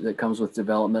challenge that comes with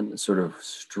development is sort of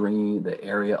the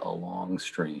area along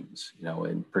streams. You know,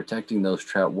 in protecting those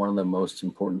trout, one of the most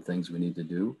important things we need to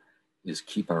do is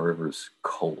keep our rivers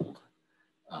cold.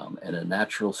 And a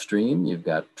natural stream, you've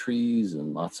got trees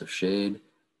and lots of shade.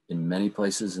 In many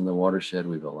places in the watershed,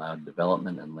 we've allowed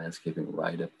development and landscaping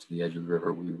right up to the edge of the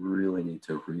river. We really need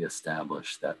to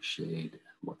reestablish that shade,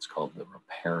 what's called the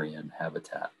riparian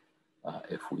habitat,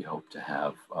 if we hope to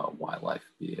have wildlife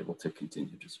be able to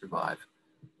continue to survive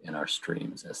in our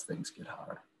streams as things get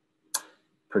hotter.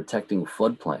 Protecting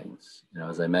floodplains. You know,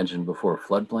 as I mentioned before,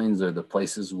 floodplains are the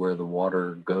places where the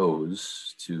water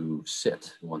goes to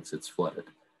sit once it's flooded.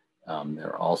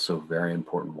 They're also very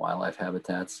important wildlife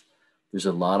habitats. There's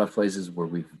a lot of places where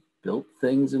we've built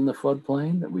things in the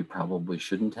floodplain that we probably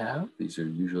shouldn't have. These are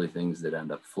usually things that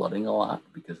end up flooding a lot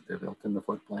because they're built in the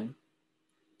floodplain.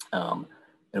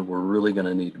 And we're really going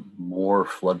to need more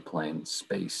floodplain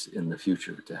space in the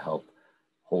future to help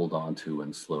hold on to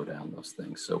and slow down those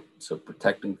things. So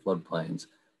protecting floodplains,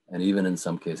 and even in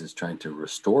some cases trying to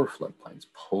restore floodplains,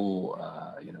 pull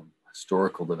you know,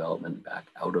 historical development back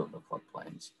out of the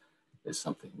floodplains, is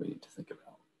something we need to think about.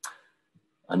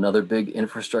 Another big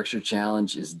infrastructure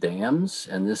challenge is dams,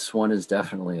 and this one is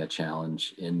definitely a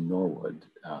challenge in Norwood.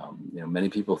 You know, many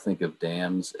people think of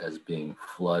dams as being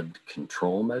flood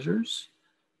control measures,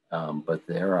 but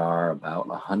there are about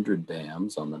 100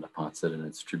 dams on the Neponset and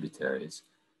its tributaries,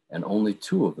 and only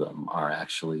 2 of them are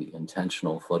actually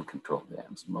intentional flood control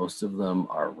dams. Most of them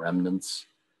are remnants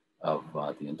of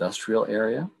the industrial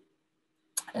area,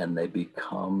 and they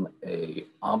become a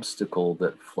obstacle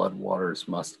that floodwaters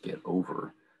must get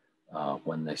over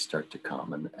when they start to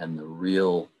come. And the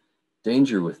real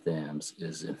danger with dams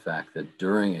is, in fact, that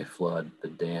during a flood, the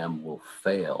dam will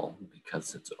fail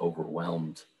because it's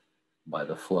overwhelmed by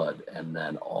the flood, and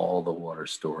then all the water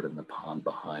stored in the pond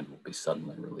behind will be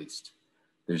suddenly released.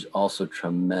 There's also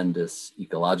tremendous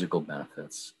ecological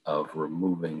benefits of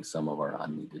removing some of our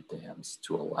unneeded dams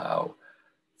to allow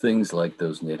things like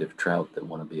those native trout that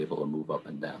want to be able to move up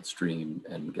and downstream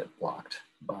and get blocked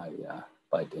by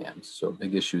dams. So a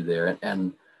big issue there,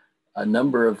 and a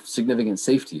number of significant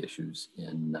safety issues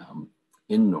in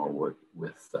Norwood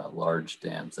with large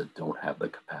dams that don't have the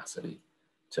capacity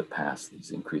to pass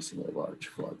these increasingly large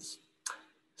floods.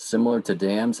 Similar to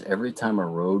dams, every time a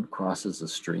road crosses a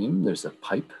stream, there's a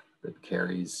pipe that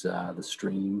carries the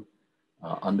stream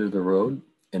under the road.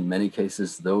 In many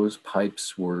cases, those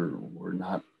pipes were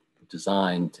not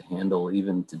designed to handle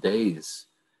even today's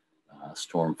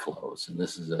storm flows. And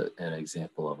this is an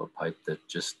example of a pipe that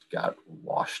just got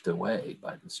washed away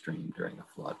by the stream during a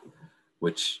flood,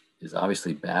 which is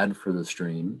obviously bad for the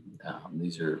stream.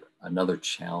 These are another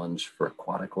challenge for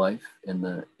aquatic life in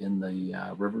the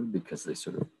river, because they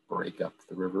sort of break up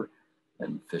the river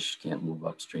and fish can't move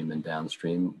upstream and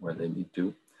downstream where they need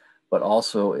to. But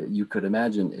also, you could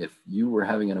imagine if you were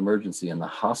having an emergency and the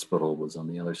hospital was on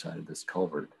the other side of this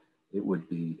culvert, it would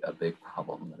be a big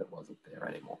problem that it wasn't there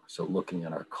anymore. So looking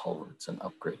at our culverts and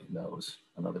upgrading those,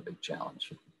 another big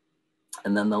challenge.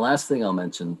 And then the last thing I'll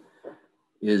mention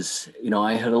is,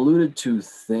 I had alluded to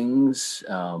things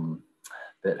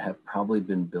that have probably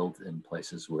been built in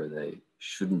places where they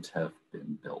shouldn't have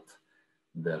been built,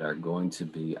 that are going to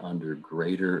be under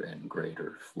greater and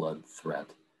greater flood threat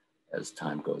as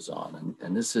time goes on.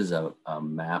 And this is a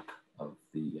map of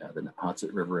the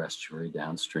Neponset River estuary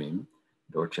downstream.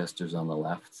 Dorchester's on the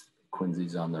left,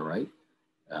 Quincy's on the right.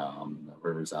 The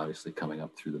river's obviously coming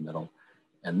up through the middle.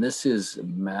 And this is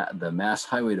the Mass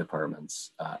Highway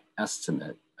Department's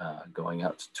estimate going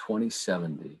out to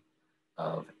 2070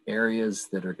 of areas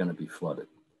that are going to be flooded.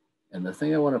 And the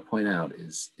thing I want to point out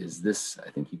is this, I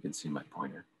think you can see my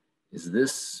pointer, is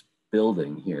this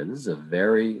building here. This is a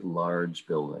very large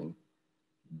building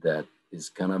that is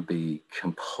going to be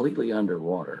completely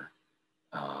underwater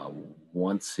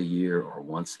once a year or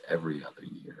once every other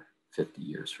year, 50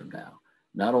 years from now.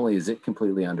 Not only is it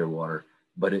completely underwater,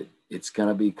 but it's going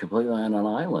to be completely on an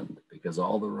island, because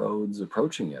all the roads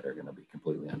approaching it are going to be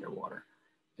completely underwater.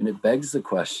 And it begs the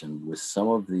question, with some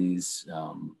of these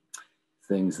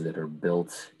things that are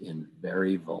built in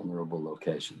very vulnerable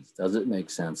locations, does it make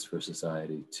sense for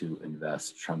society to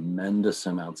invest tremendous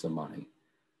amounts of money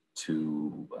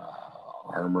to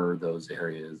armor those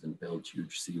areas and build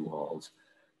huge seawalls?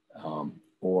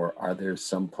 Or are there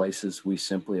some places we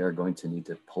simply are going to need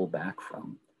to pull back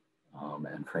from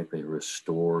and frankly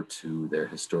restore to their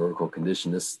historical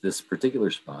condition? This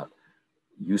particular spot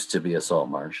used to be a salt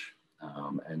marsh,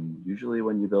 and usually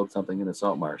when you build something in a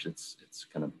salt marsh, it's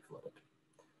going to be flooded.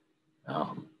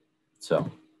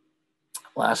 So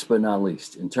last but not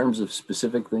least, in terms of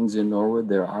specific things in Norwood,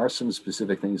 there are some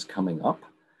specific things coming up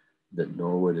that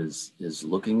Norwood is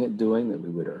looking at doing that we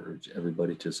would urge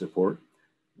everybody to support.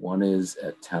 One is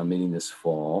at town meeting this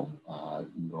fall.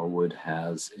 Norwood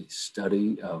has a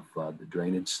study of the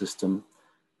drainage system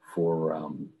for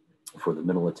the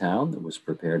middle of town that was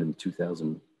prepared in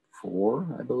 2004,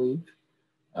 I believe.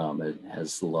 It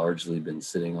has largely been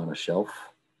sitting on a shelf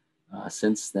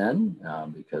since then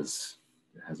because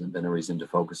there hasn't been a reason to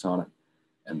focus on it.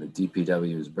 And the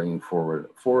DPW is bringing forward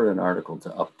an article to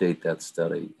update that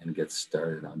study and get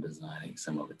started on designing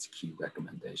some of its key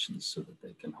recommendations so that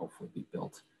they can hopefully be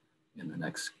built in the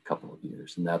next couple of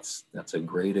years. And that's a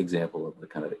great example of the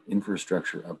kind of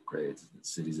infrastructure upgrades that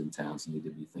cities and towns need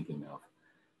to be thinking of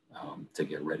to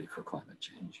get ready for climate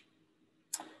change.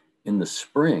 In the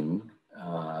spring,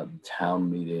 town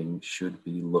meeting should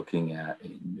be looking at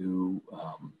a new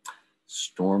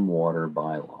stormwater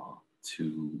bylaw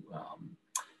to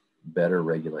better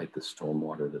regulate the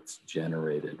stormwater that's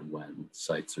generated when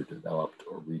sites are developed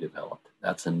or redeveloped.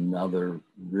 That's another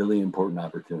really important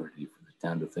opportunity for the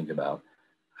town to think about.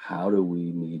 How do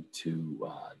we need to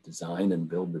design and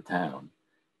build the town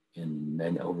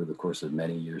over the course of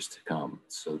many years to come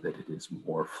so that it is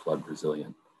more flood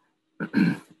resilient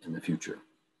in the future?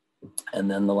 And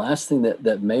then the last thing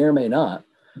that may or may not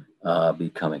be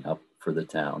coming up for the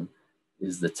town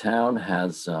is the town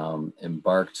has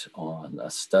embarked on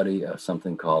a study of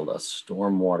something called a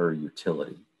stormwater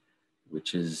utility,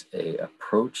 which is an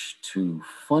approach to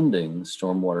funding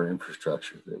stormwater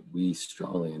infrastructure that we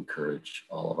strongly encourage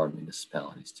all of our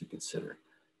municipalities to consider.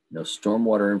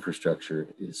 stormwater infrastructure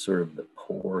is sort of the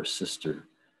poor sister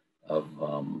of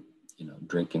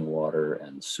drinking water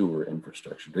and sewer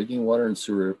infrastructure. Drinking water and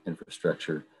sewer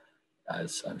infrastructure,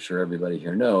 as I'm sure everybody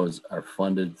here knows, are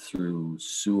funded through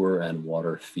sewer and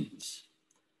water fees.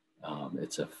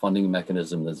 It's a funding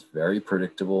mechanism that's very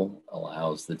predictable,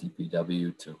 allows the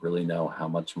DPW to really know how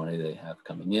much money they have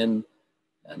coming in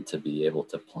and to be able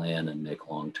to plan and make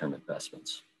long-term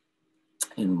investments.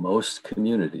 In most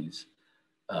communities,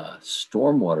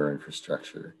 stormwater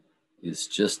infrastructure is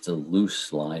just a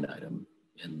loose line item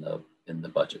in the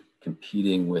budget,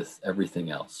 competing with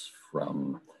everything else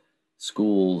from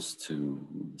schools to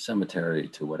cemetery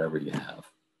to whatever you have.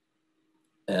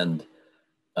 And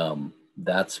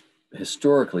that's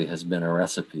historically has been a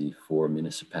recipe for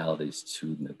municipalities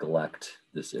to neglect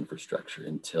this infrastructure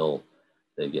until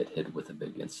they get hit with a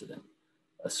big incident.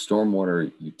 A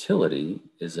stormwater utility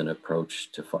is an approach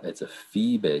to, it's a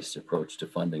fee-based approach to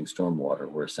funding stormwater,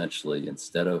 where essentially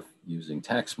instead of using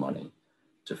tax money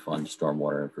to fund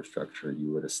stormwater infrastructure,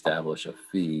 you would establish a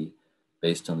fee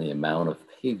based on the amount of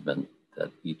pavement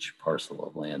that each parcel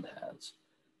of land has.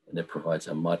 And it provides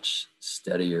a much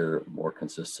steadier, more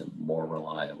consistent, more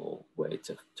reliable way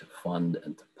to fund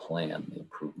and to plan the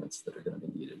improvements that are going to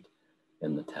be needed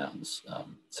in the town's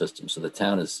system. So the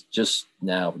town is just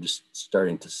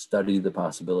starting to study the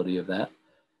possibility of that.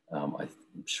 I'm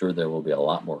sure there will be a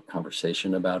lot more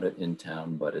conversation about it in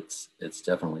town, but it's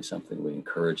definitely something we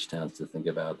encourage towns to think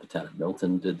about. The town of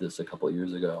Milton did this a couple of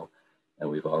years ago, and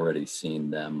we've already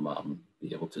seen them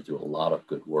be able to do a lot of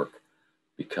good work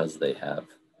because they have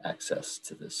access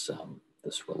to this,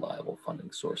 this reliable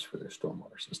funding source for their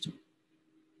stormwater system.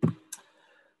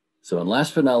 So, and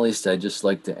last but not least, I'd just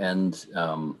like to end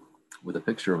with a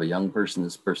picture of a young person.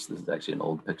 This person is actually an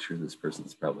old picture. This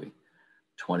person's probably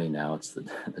 20 now. It's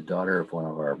the daughter of one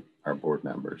of our board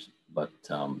members. But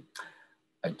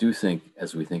I do think,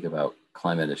 as we think about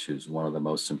climate issues, one of the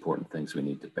most important things we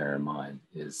need to bear in mind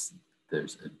is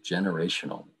there's a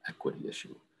generational equity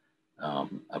issue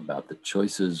about the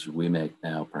choices we make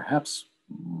now, perhaps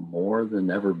more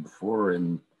than ever before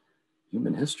in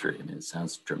human history. I mean, it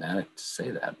sounds dramatic to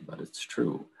say that, but it's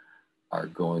true, are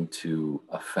going to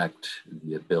affect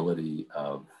the ability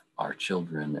of our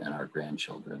children and our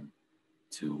grandchildren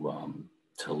to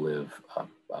live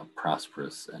a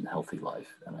prosperous and healthy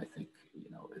life. And I think,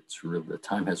 it's really, the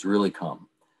time has really come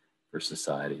for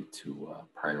society to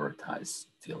prioritize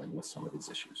dealing with some of these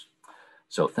issues.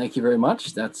 So thank you very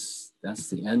much. That's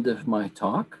the end of my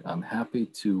talk. I'm happy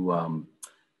to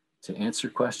answer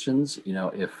questions.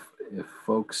 If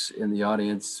folks in the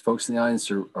audience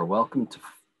are welcome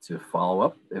to follow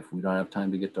up if we don't have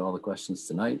time to get to all the questions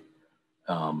tonight.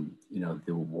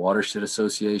 The Watershed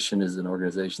Association is an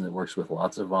organization that works with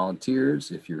lots of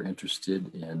volunteers. If you're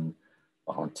interested in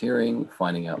volunteering,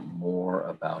 finding out more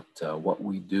about what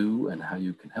we do and how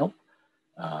you can help,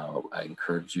 I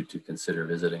encourage you to consider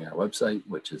visiting our website,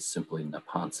 which is simply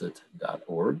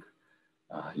neponset.org.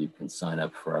 You can sign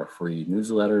up for our free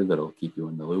newsletter that'll keep you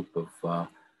in the loop of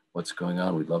what's going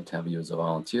on. We'd love to have you as a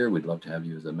volunteer. We'd love to have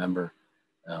you as a member.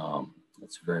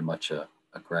 It's very much a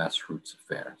grassroots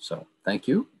affair. So thank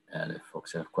you. And if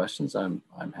folks have questions, I'm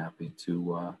happy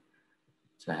to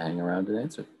hang around and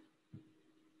answer.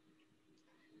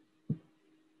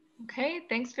 Okay,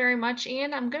 thanks very much,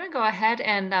 Ian. I'm going to go ahead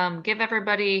and give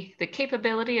everybody the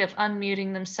capability of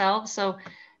unmuting themselves. So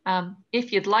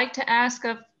if you'd like to ask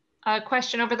a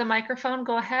question over the microphone,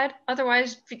 go ahead.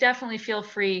 Otherwise, definitely feel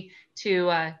free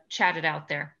to chat it out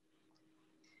there.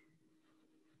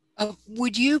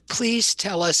 Would you please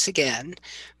tell us again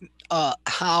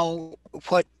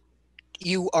what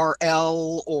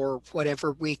URL or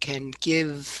whatever we can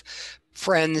give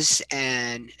friends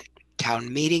and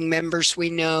town meeting members we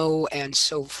know and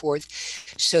so forth,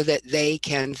 so that they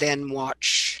can then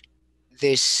watch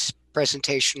this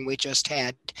presentation we just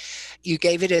had? You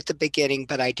gave it at the beginning,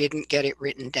 but I didn't get it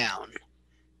written down,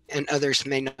 and others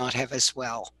may not have as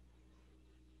well.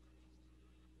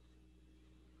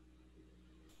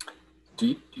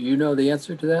 Do you know the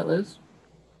answer to that, Liz?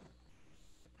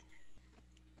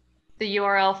 The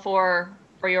URL for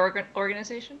your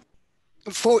organization?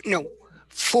 For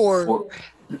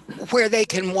where they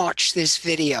can watch this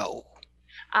video.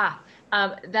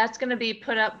 That's going to be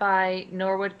put up by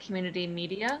Norwood Community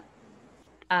Media.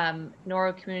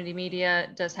 Norwood Community Media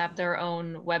does have their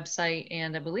own website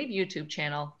and I believe YouTube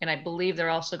channel. And I believe they're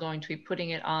also going to be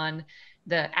putting it on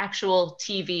the actual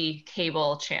TV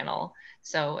cable channel.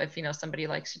 So if somebody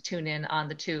likes to tune in on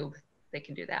the tube, they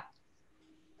can do that.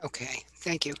 Okay,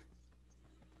 thank you.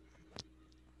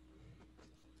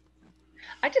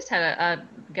 I just had I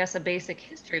guess a basic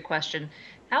history question.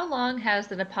 How long has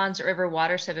the Neponset River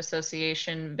Watershed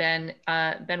Association been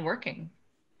working?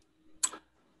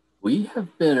 We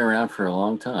have been around for a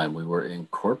long time. We were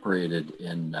incorporated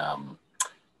in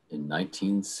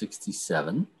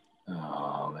 1967,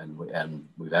 and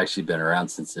we've actually been around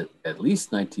since at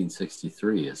least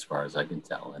 1963, as far as I can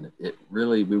tell. And it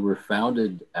really, we were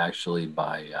founded actually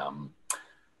by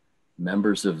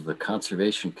members of the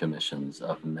conservation commissions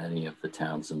of many of the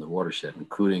towns in the watershed,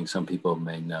 including, some people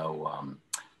may know,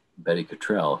 Betty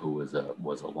Cottrell, who was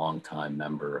a longtime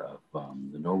member of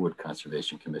the Norwood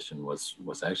Conservation Commission, was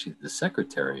actually the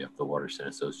secretary of the Watershed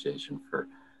Association for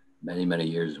many, many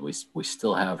years. We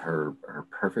still have her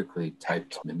perfectly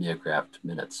typed mimeographed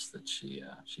minutes that she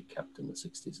kept in the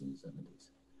 60s and 70s.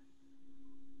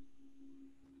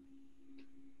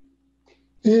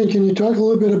 And can you talk a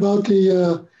little bit about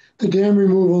the dam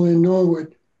removal in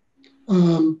Norwood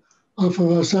off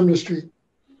of Sumner Street?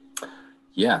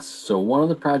 Yes. So one of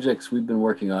the projects we've been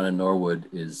working on in Norwood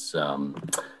is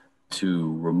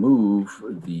to remove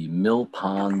the Mill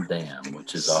Pond Dam,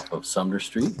 which is off of Sumner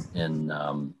Street in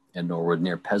Norwood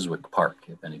near Peswick Park,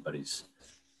 if anybody's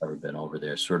ever been over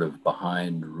there, sort of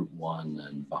behind Route 1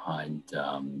 and behind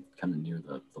kind of near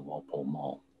the Walpole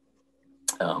Mall.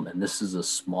 And this is a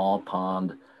small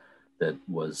pond that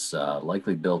was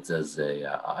likely built as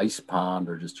a ice pond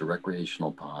or just a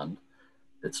recreational pond.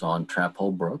 It's on Trap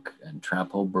Hole Brook, and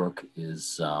Trap Hole Brook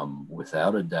is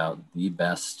without a doubt the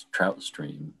best trout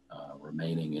stream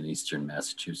remaining in eastern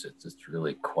Massachusetts. It's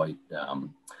really quite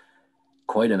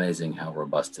amazing how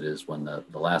robust it is. When the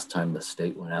last time the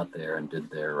state went out there and did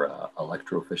their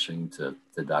electrofishing to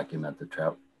document the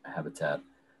trout habitat,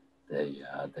 they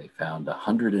found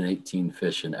 118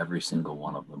 fish, and every single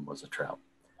one of them was a trout.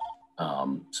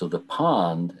 So the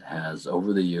pond has,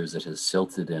 over the years, it has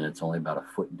silted in. It's only about a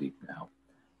foot deep now.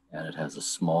 And it has a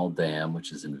small dam,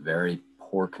 which is in very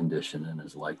poor condition and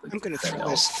is likely I'm going to fail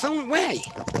throw this phone away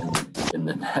in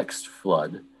the next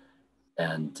flood.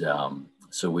 And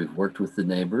so we've worked with the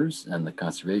neighbors and the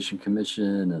Conservation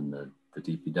Commission and the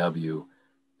DPW,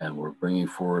 and we're bringing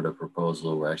forward a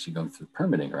proposal. We're actually going through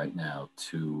permitting right now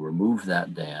to remove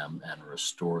that dam and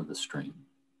restore the stream.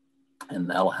 And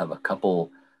that'll have a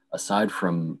couple, aside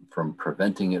from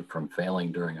preventing it from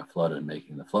failing during a flood and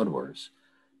making the flood worse,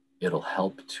 it'll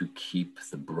help to keep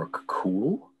the brook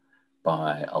cool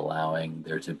by allowing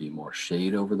there to be more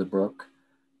shade over the brook,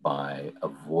 by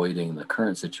avoiding the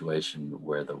current situation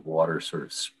where the water sort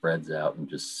of spreads out and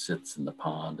just sits in the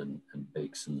pond and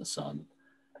bakes in the sun.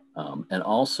 And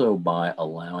also by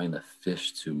allowing the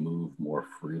fish to move more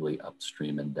freely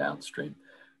upstream and downstream,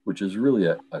 which is really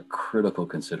a critical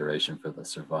consideration for the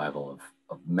survival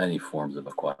of many forms of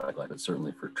aquatic life, but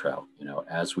certainly for trout. You know,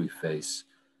 as we face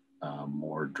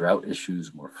more drought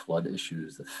issues, more flood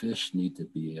issues, the fish need to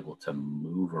be able to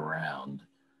move around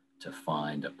to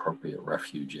find appropriate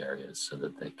refuge areas so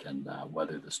that they can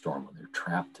weather the storm. When they're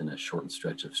trapped in a short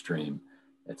stretch of stream,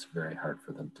 it's very hard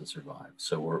for them to survive.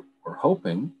 So we're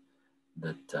hoping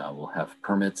that we'll have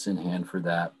permits in hand for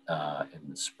that in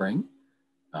the spring,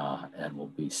 and we'll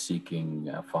be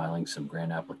seeking filing some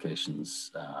grant applications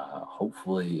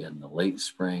hopefully in the late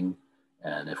spring.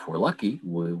 And if we're lucky,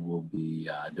 we will be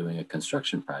doing a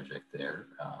construction project there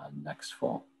next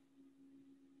fall.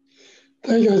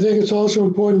 Thank you. I think it's also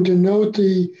important to note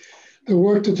the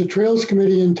work that the Trails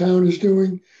Committee in town is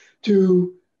doing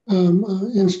to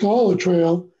install a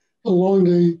trail along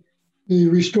the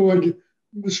restored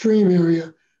stream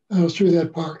area through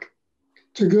that park.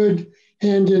 It's a good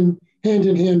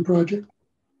hand-in-hand project.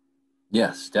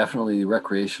 Yes, definitely.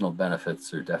 Recreational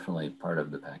benefits are definitely part of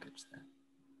the package there.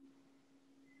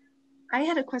 I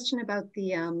had a question about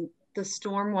the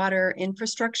stormwater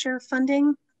infrastructure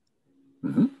funding.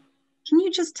 Mm-hmm. Can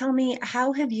you just tell me,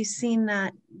 how have you seen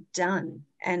that done,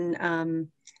 and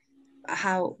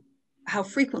how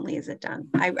frequently is it done?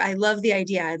 I love the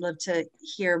idea. I'd love to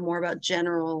hear more about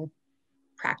general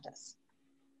practice.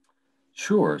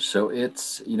 Sure. So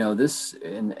it's, you know, this,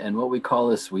 and what we call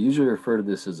this, we usually refer to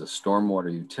this as a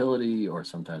stormwater utility, or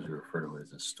sometimes we refer to it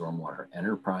as a stormwater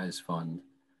enterprise fund.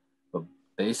 But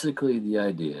basically the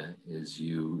idea is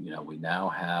we now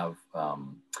have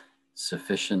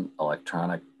sufficient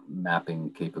electronic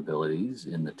mapping capabilities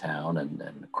in the town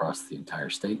and across the entire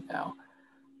state now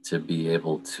to be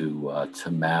able to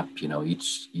map,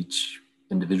 each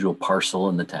individual parcel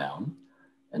in the town,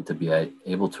 and to be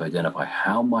able to identify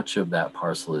how much of that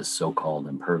parcel is so-called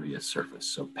impervious surface,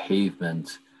 so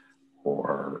pavement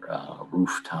or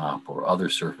rooftop or other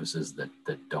surfaces that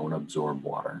don't absorb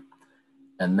water.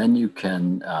 And then you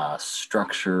can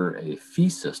structure a fee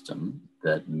system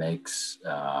that makes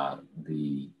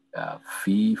the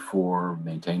fee for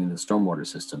maintaining the stormwater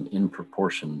system in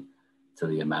proportion to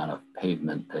the amount of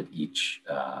pavement that each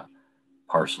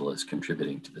parcel is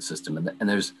contributing to the system. And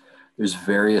there's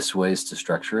various ways to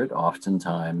structure it.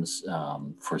 Oftentimes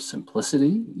for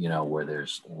simplicity, where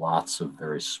there's lots of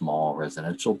very small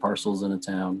residential parcels in a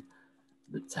town,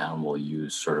 the town will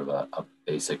use sort of a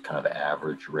basic kind of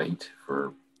average rate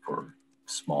for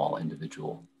small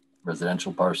individual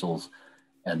residential parcels,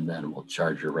 and then we'll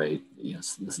charge a rate,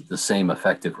 this is the same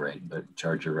effective rate, but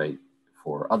charge a rate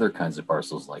for other kinds of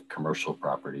parcels like commercial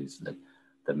properties that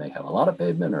may have a lot of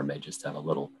pavement or may just have a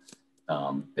little,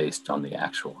 based on the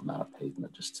actual amount of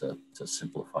pavement, just to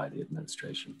simplify the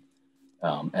administration.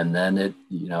 And then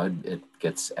it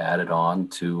gets added on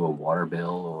to a water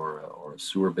bill or a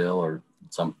sewer bill, or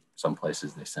some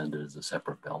places they send it as a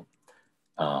separate bill.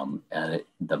 And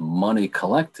the money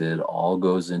collected all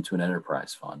goes into an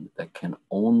enterprise fund that can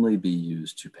only be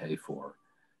used to pay for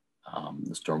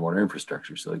the stormwater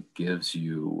infrastructure. So it gives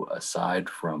you, aside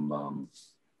from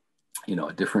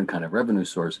a different kind of revenue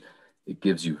source, it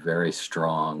gives you very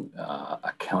strong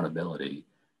accountability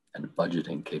and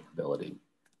budgeting capability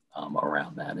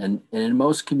around that. And in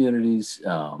most communities,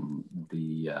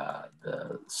 the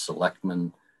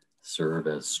selectmen serve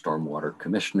as stormwater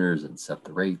commissioners and set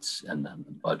the rates, and then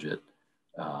the budget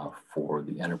for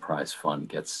the enterprise fund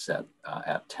gets set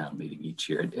at town meeting each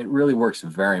year. It really works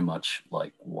very much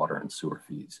like water and sewer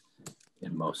fees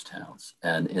in most towns.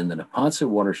 And in the Neponset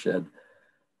watershed,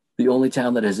 the only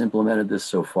town that has implemented this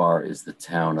so far is the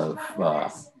town of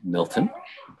Milton.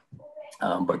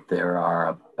 But there are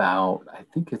about, I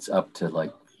think it's up to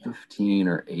like 15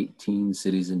 or 18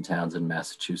 cities and towns in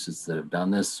Massachusetts that have done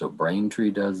this. So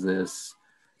Braintree does this,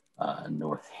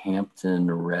 Northampton,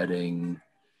 Reading,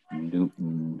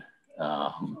 Newton,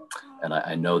 and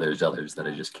I know there's others that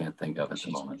I just can't think of at the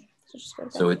moment.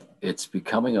 So it's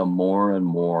becoming a more and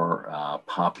more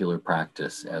popular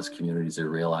practice as communities are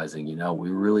realizing, we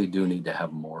really do need to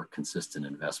have more consistent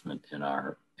investment in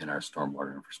our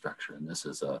stormwater infrastructure. And this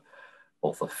is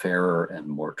both a fairer and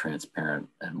more transparent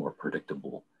and more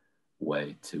predictable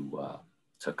way to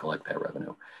collect that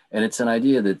revenue. And it's an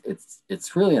idea that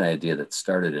it's really an idea that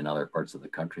started in other parts of the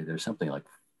country. There's something like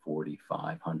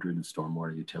 4,500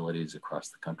 stormwater utilities across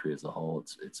the country as a whole.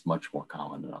 It's much more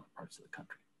common in other parts of the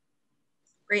country.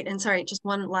 Great. And sorry, just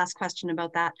one last question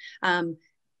about that.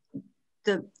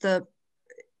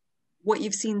 What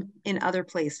you've seen in other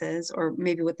places, or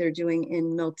maybe what they're doing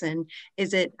in Milton,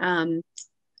 is it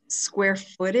square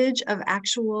footage of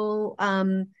actual,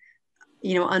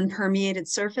 unpermeated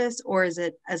surface, or is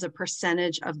it as a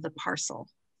percentage of the parcel?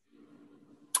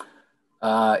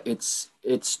 It's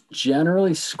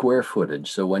generally square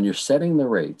footage. So when you're setting the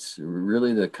rates,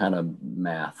 really the kind of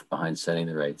math behind setting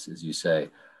the rates is you say,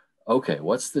 okay,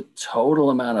 what's the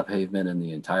total amount of pavement in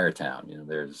the entire town?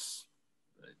 There's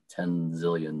 10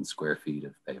 zillion square feet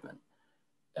of pavement.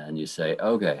 And you say,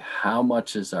 okay, how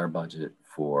much is our budget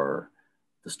for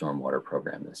the stormwater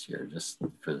program this year? Just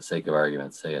for the sake of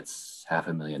argument, say it's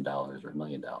 $500,000 or $1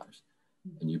 million.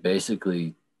 And you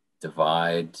basically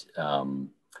divide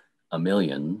a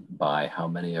million by how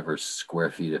many ever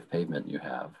square feet of pavement you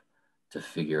have to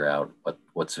figure out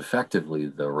what's effectively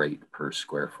the rate per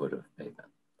square foot of pavement.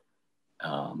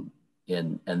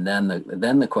 And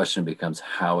then the question becomes,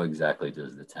 how exactly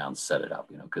does the town set it up?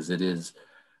 Because it is,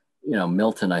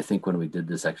 Milton, I think when we did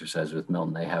this exercise with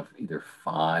Milton, they have either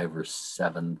 5,000 or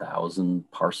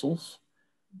 7,000 parcels,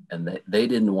 and they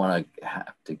didn't want to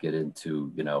have to get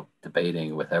into,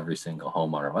 debating with every single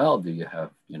homeowner. Well, do you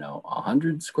have,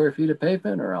 100 square feet of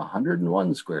pavement or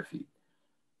 101 square feet?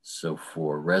 So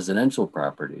for residential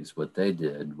properties, what they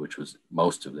did, which was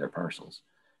most of their parcels,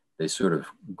 they sort of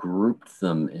grouped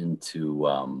them into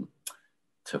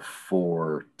to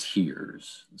 4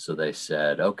 tiers. So they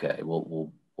said, okay,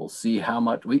 we'll see how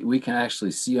much we can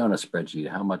actually see on a spreadsheet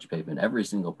how much pavement every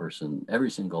single person, every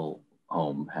single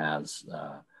home has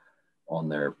on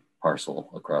their parcel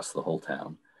across the whole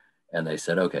town. And they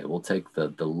said, okay, we'll take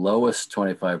the lowest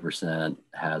 25%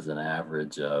 has an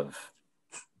average of,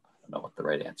 I don't know what the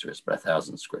right answer is, but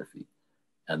 1,000 square feet.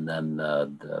 And then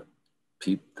the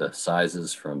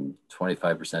sizes from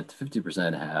 25% to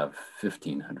 50% have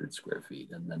 1,500 square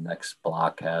feet, and the next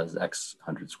block has X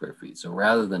hundred square feet. So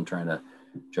rather than trying to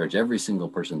charge every single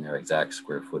person their exact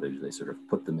square footage, they sort of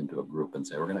put them into a group and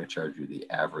say, we're going to charge you the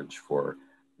average for,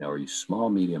 are you small,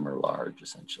 medium, or large,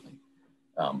 essentially.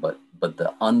 But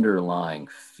the underlying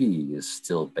fee is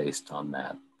still based on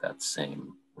that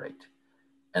same rate.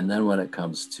 And then when it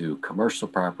comes to commercial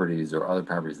properties or other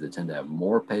properties that tend to have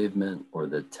more pavement or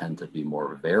that tend to be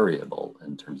more variable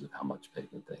in terms of how much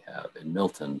pavement they have, in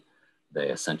Milton, they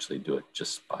essentially do it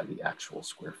just by the actual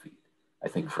square feet. I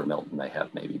think for Milton, they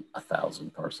have maybe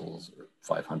 1,000 parcels or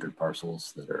 500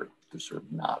 parcels that are sort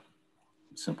of not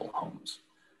simple homes.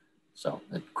 So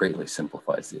it greatly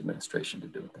simplifies the administration to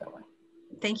do it that way.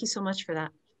 Thank you so much for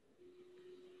that.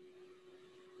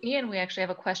 Ian, we actually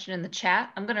have a question in the chat.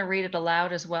 I'm going to read it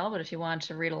aloud as well, but if you want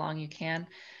to read along, you can.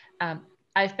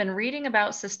 I've been reading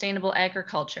about sustainable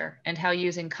agriculture and how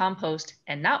using compost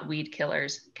and not weed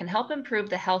killers can help improve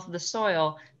the health of the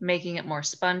soil, making it more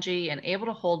spongy and able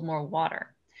to hold more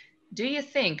water. Do you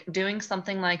think doing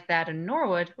something like that in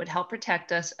Norwood would help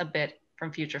protect us a bit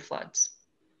from future floods?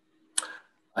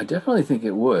 I definitely think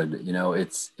it would. You know,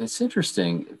 it's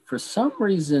interesting. For some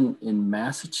reason in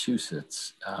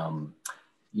Massachusetts,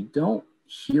 you don't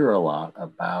hear a lot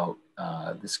about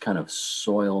this kind of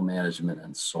soil management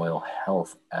and soil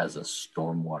health as a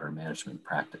stormwater management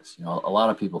practice. You know, a lot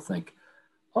of people think,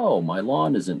 oh, my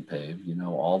lawn isn't paved, you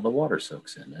know, all the water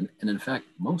soaks in. And in fact,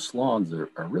 most lawns are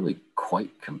really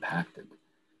quite compacted.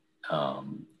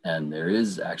 And there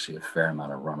is actually a fair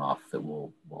amount of runoff that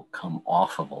will come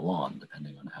off of a lawn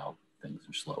depending on how things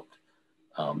are sloped.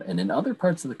 And in other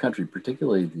parts of the country,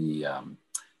 particularly the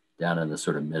down in the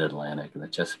sort of mid-Atlantic and the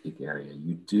Chesapeake area,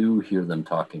 you do hear them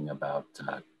talking about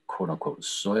quote unquote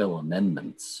soil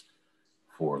amendments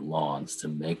for lawns to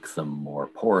make them more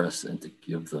porous and to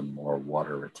give them more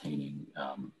water retaining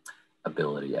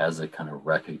ability as a kind of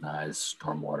recognized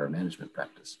stormwater management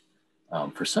practice.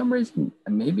 For some reason,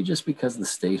 maybe just because the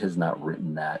state has not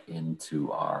written that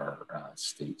into our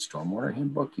state stormwater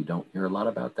handbook, you don't hear a lot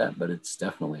about that, but it's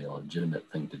definitely a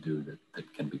legitimate thing to do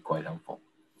that can be quite helpful.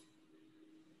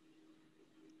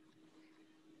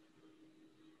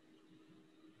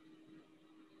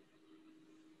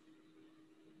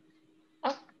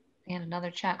 Oh, and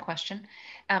another chat question.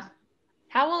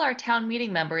 How will our town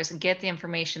meeting members get the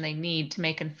information they need to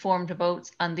make informed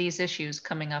votes on these issues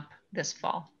coming up this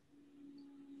fall?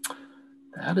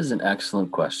 That is an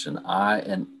excellent question.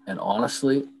 And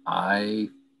honestly, I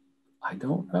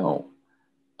don't know.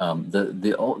 Of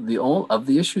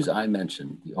the issues I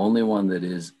mentioned, the only one that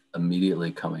is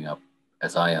immediately coming up,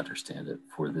 as I understand it,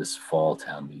 for this fall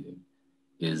town meeting,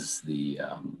 is the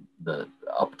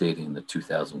updating the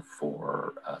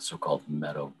 2004 so-called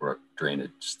Meadowbrook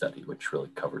drainage study, which really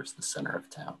covers the center of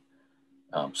town.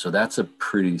 So that's a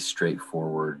pretty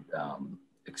straightforward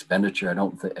expenditure. I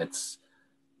don't think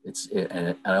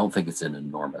and I don't think it's an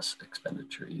enormous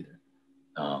expenditure either.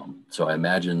 So I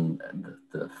imagine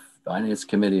the Finance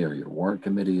Committee or your Warrant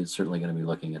Committee is certainly going to be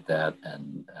looking at that,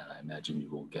 and I imagine you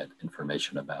will get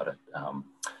information about it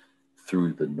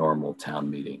through the normal town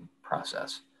meeting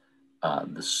process.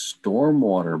 The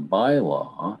stormwater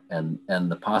bylaw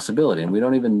and the possibility, and we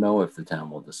don't even know if the town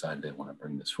will decide they want to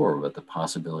bring this forward, but the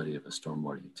possibility of a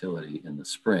stormwater utility in the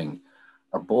spring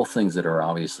are both things that are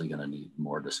obviously going to need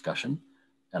more discussion.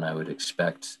 And I would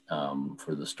expect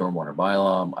for the stormwater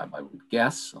bylaw, I would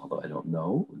guess, although I don't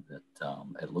know, that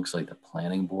it looks like the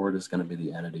planning board is going to be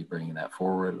the entity bringing that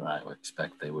forward. And I would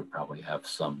expect they would probably have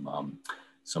some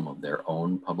of their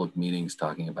own public meetings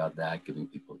talking about that, giving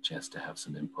people a chance to have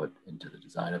some input into the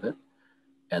design of it.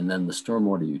 And then the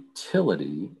stormwater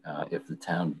utility, if the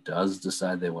town does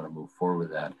decide they want to move forward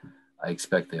with that, I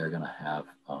expect they are going to have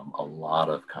a lot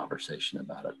of conversation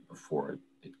about it before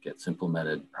it gets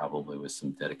implemented, probably with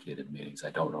some dedicated meetings. I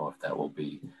don't know if that will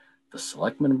be the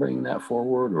selectmen bringing that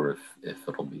forward or if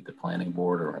it'll be the planning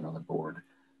board or another board.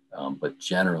 But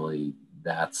generally,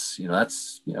 that's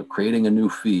creating a new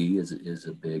fee is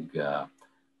a big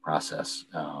process,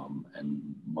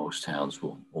 and most towns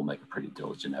will make a pretty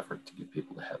diligent effort to get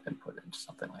people to have input into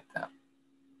something like that.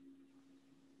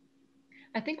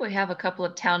 I think we have a couple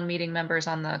of town meeting members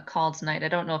on the call tonight. I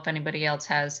don't know if anybody else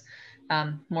has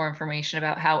more information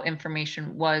about how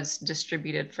information was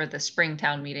distributed for the spring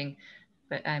town meeting,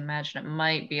 but I imagine it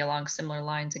might be along similar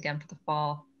lines again for the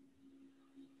fall.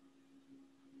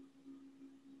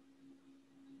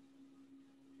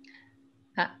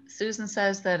 Susan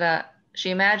says that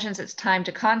she imagines it's time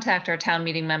to contact our town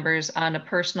meeting members on a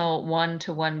personal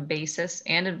one-to-one basis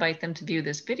and invite them to view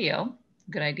this video.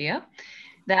 Good idea.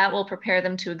 That will prepare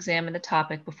them to examine the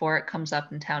topic before it comes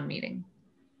up in town meeting.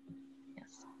 Yes.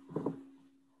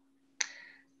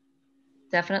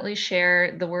 Definitely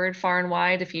share the word far and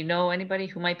wide if you know anybody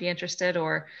who might be interested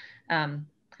or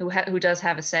who does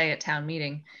have a say at town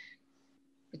meeting,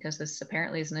 because this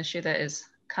apparently is an issue that is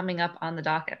coming up on the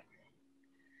docket.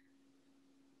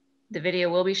 The video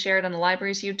will be shared on the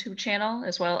library's YouTube channel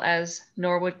as well as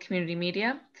Norwood Community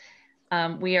Media.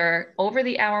 We are over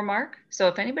the hour mark, so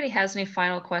if anybody has any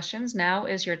final questions, now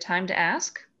is your time to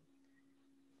ask.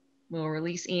 We'll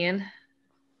release Ian.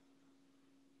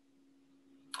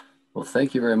 Well,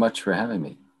 thank you very much for having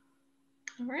me.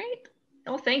 All right.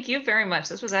 Oh, thank you very much.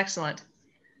 This was excellent.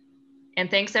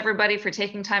 And thanks everybody for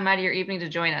taking time out of your evening to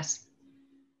join us.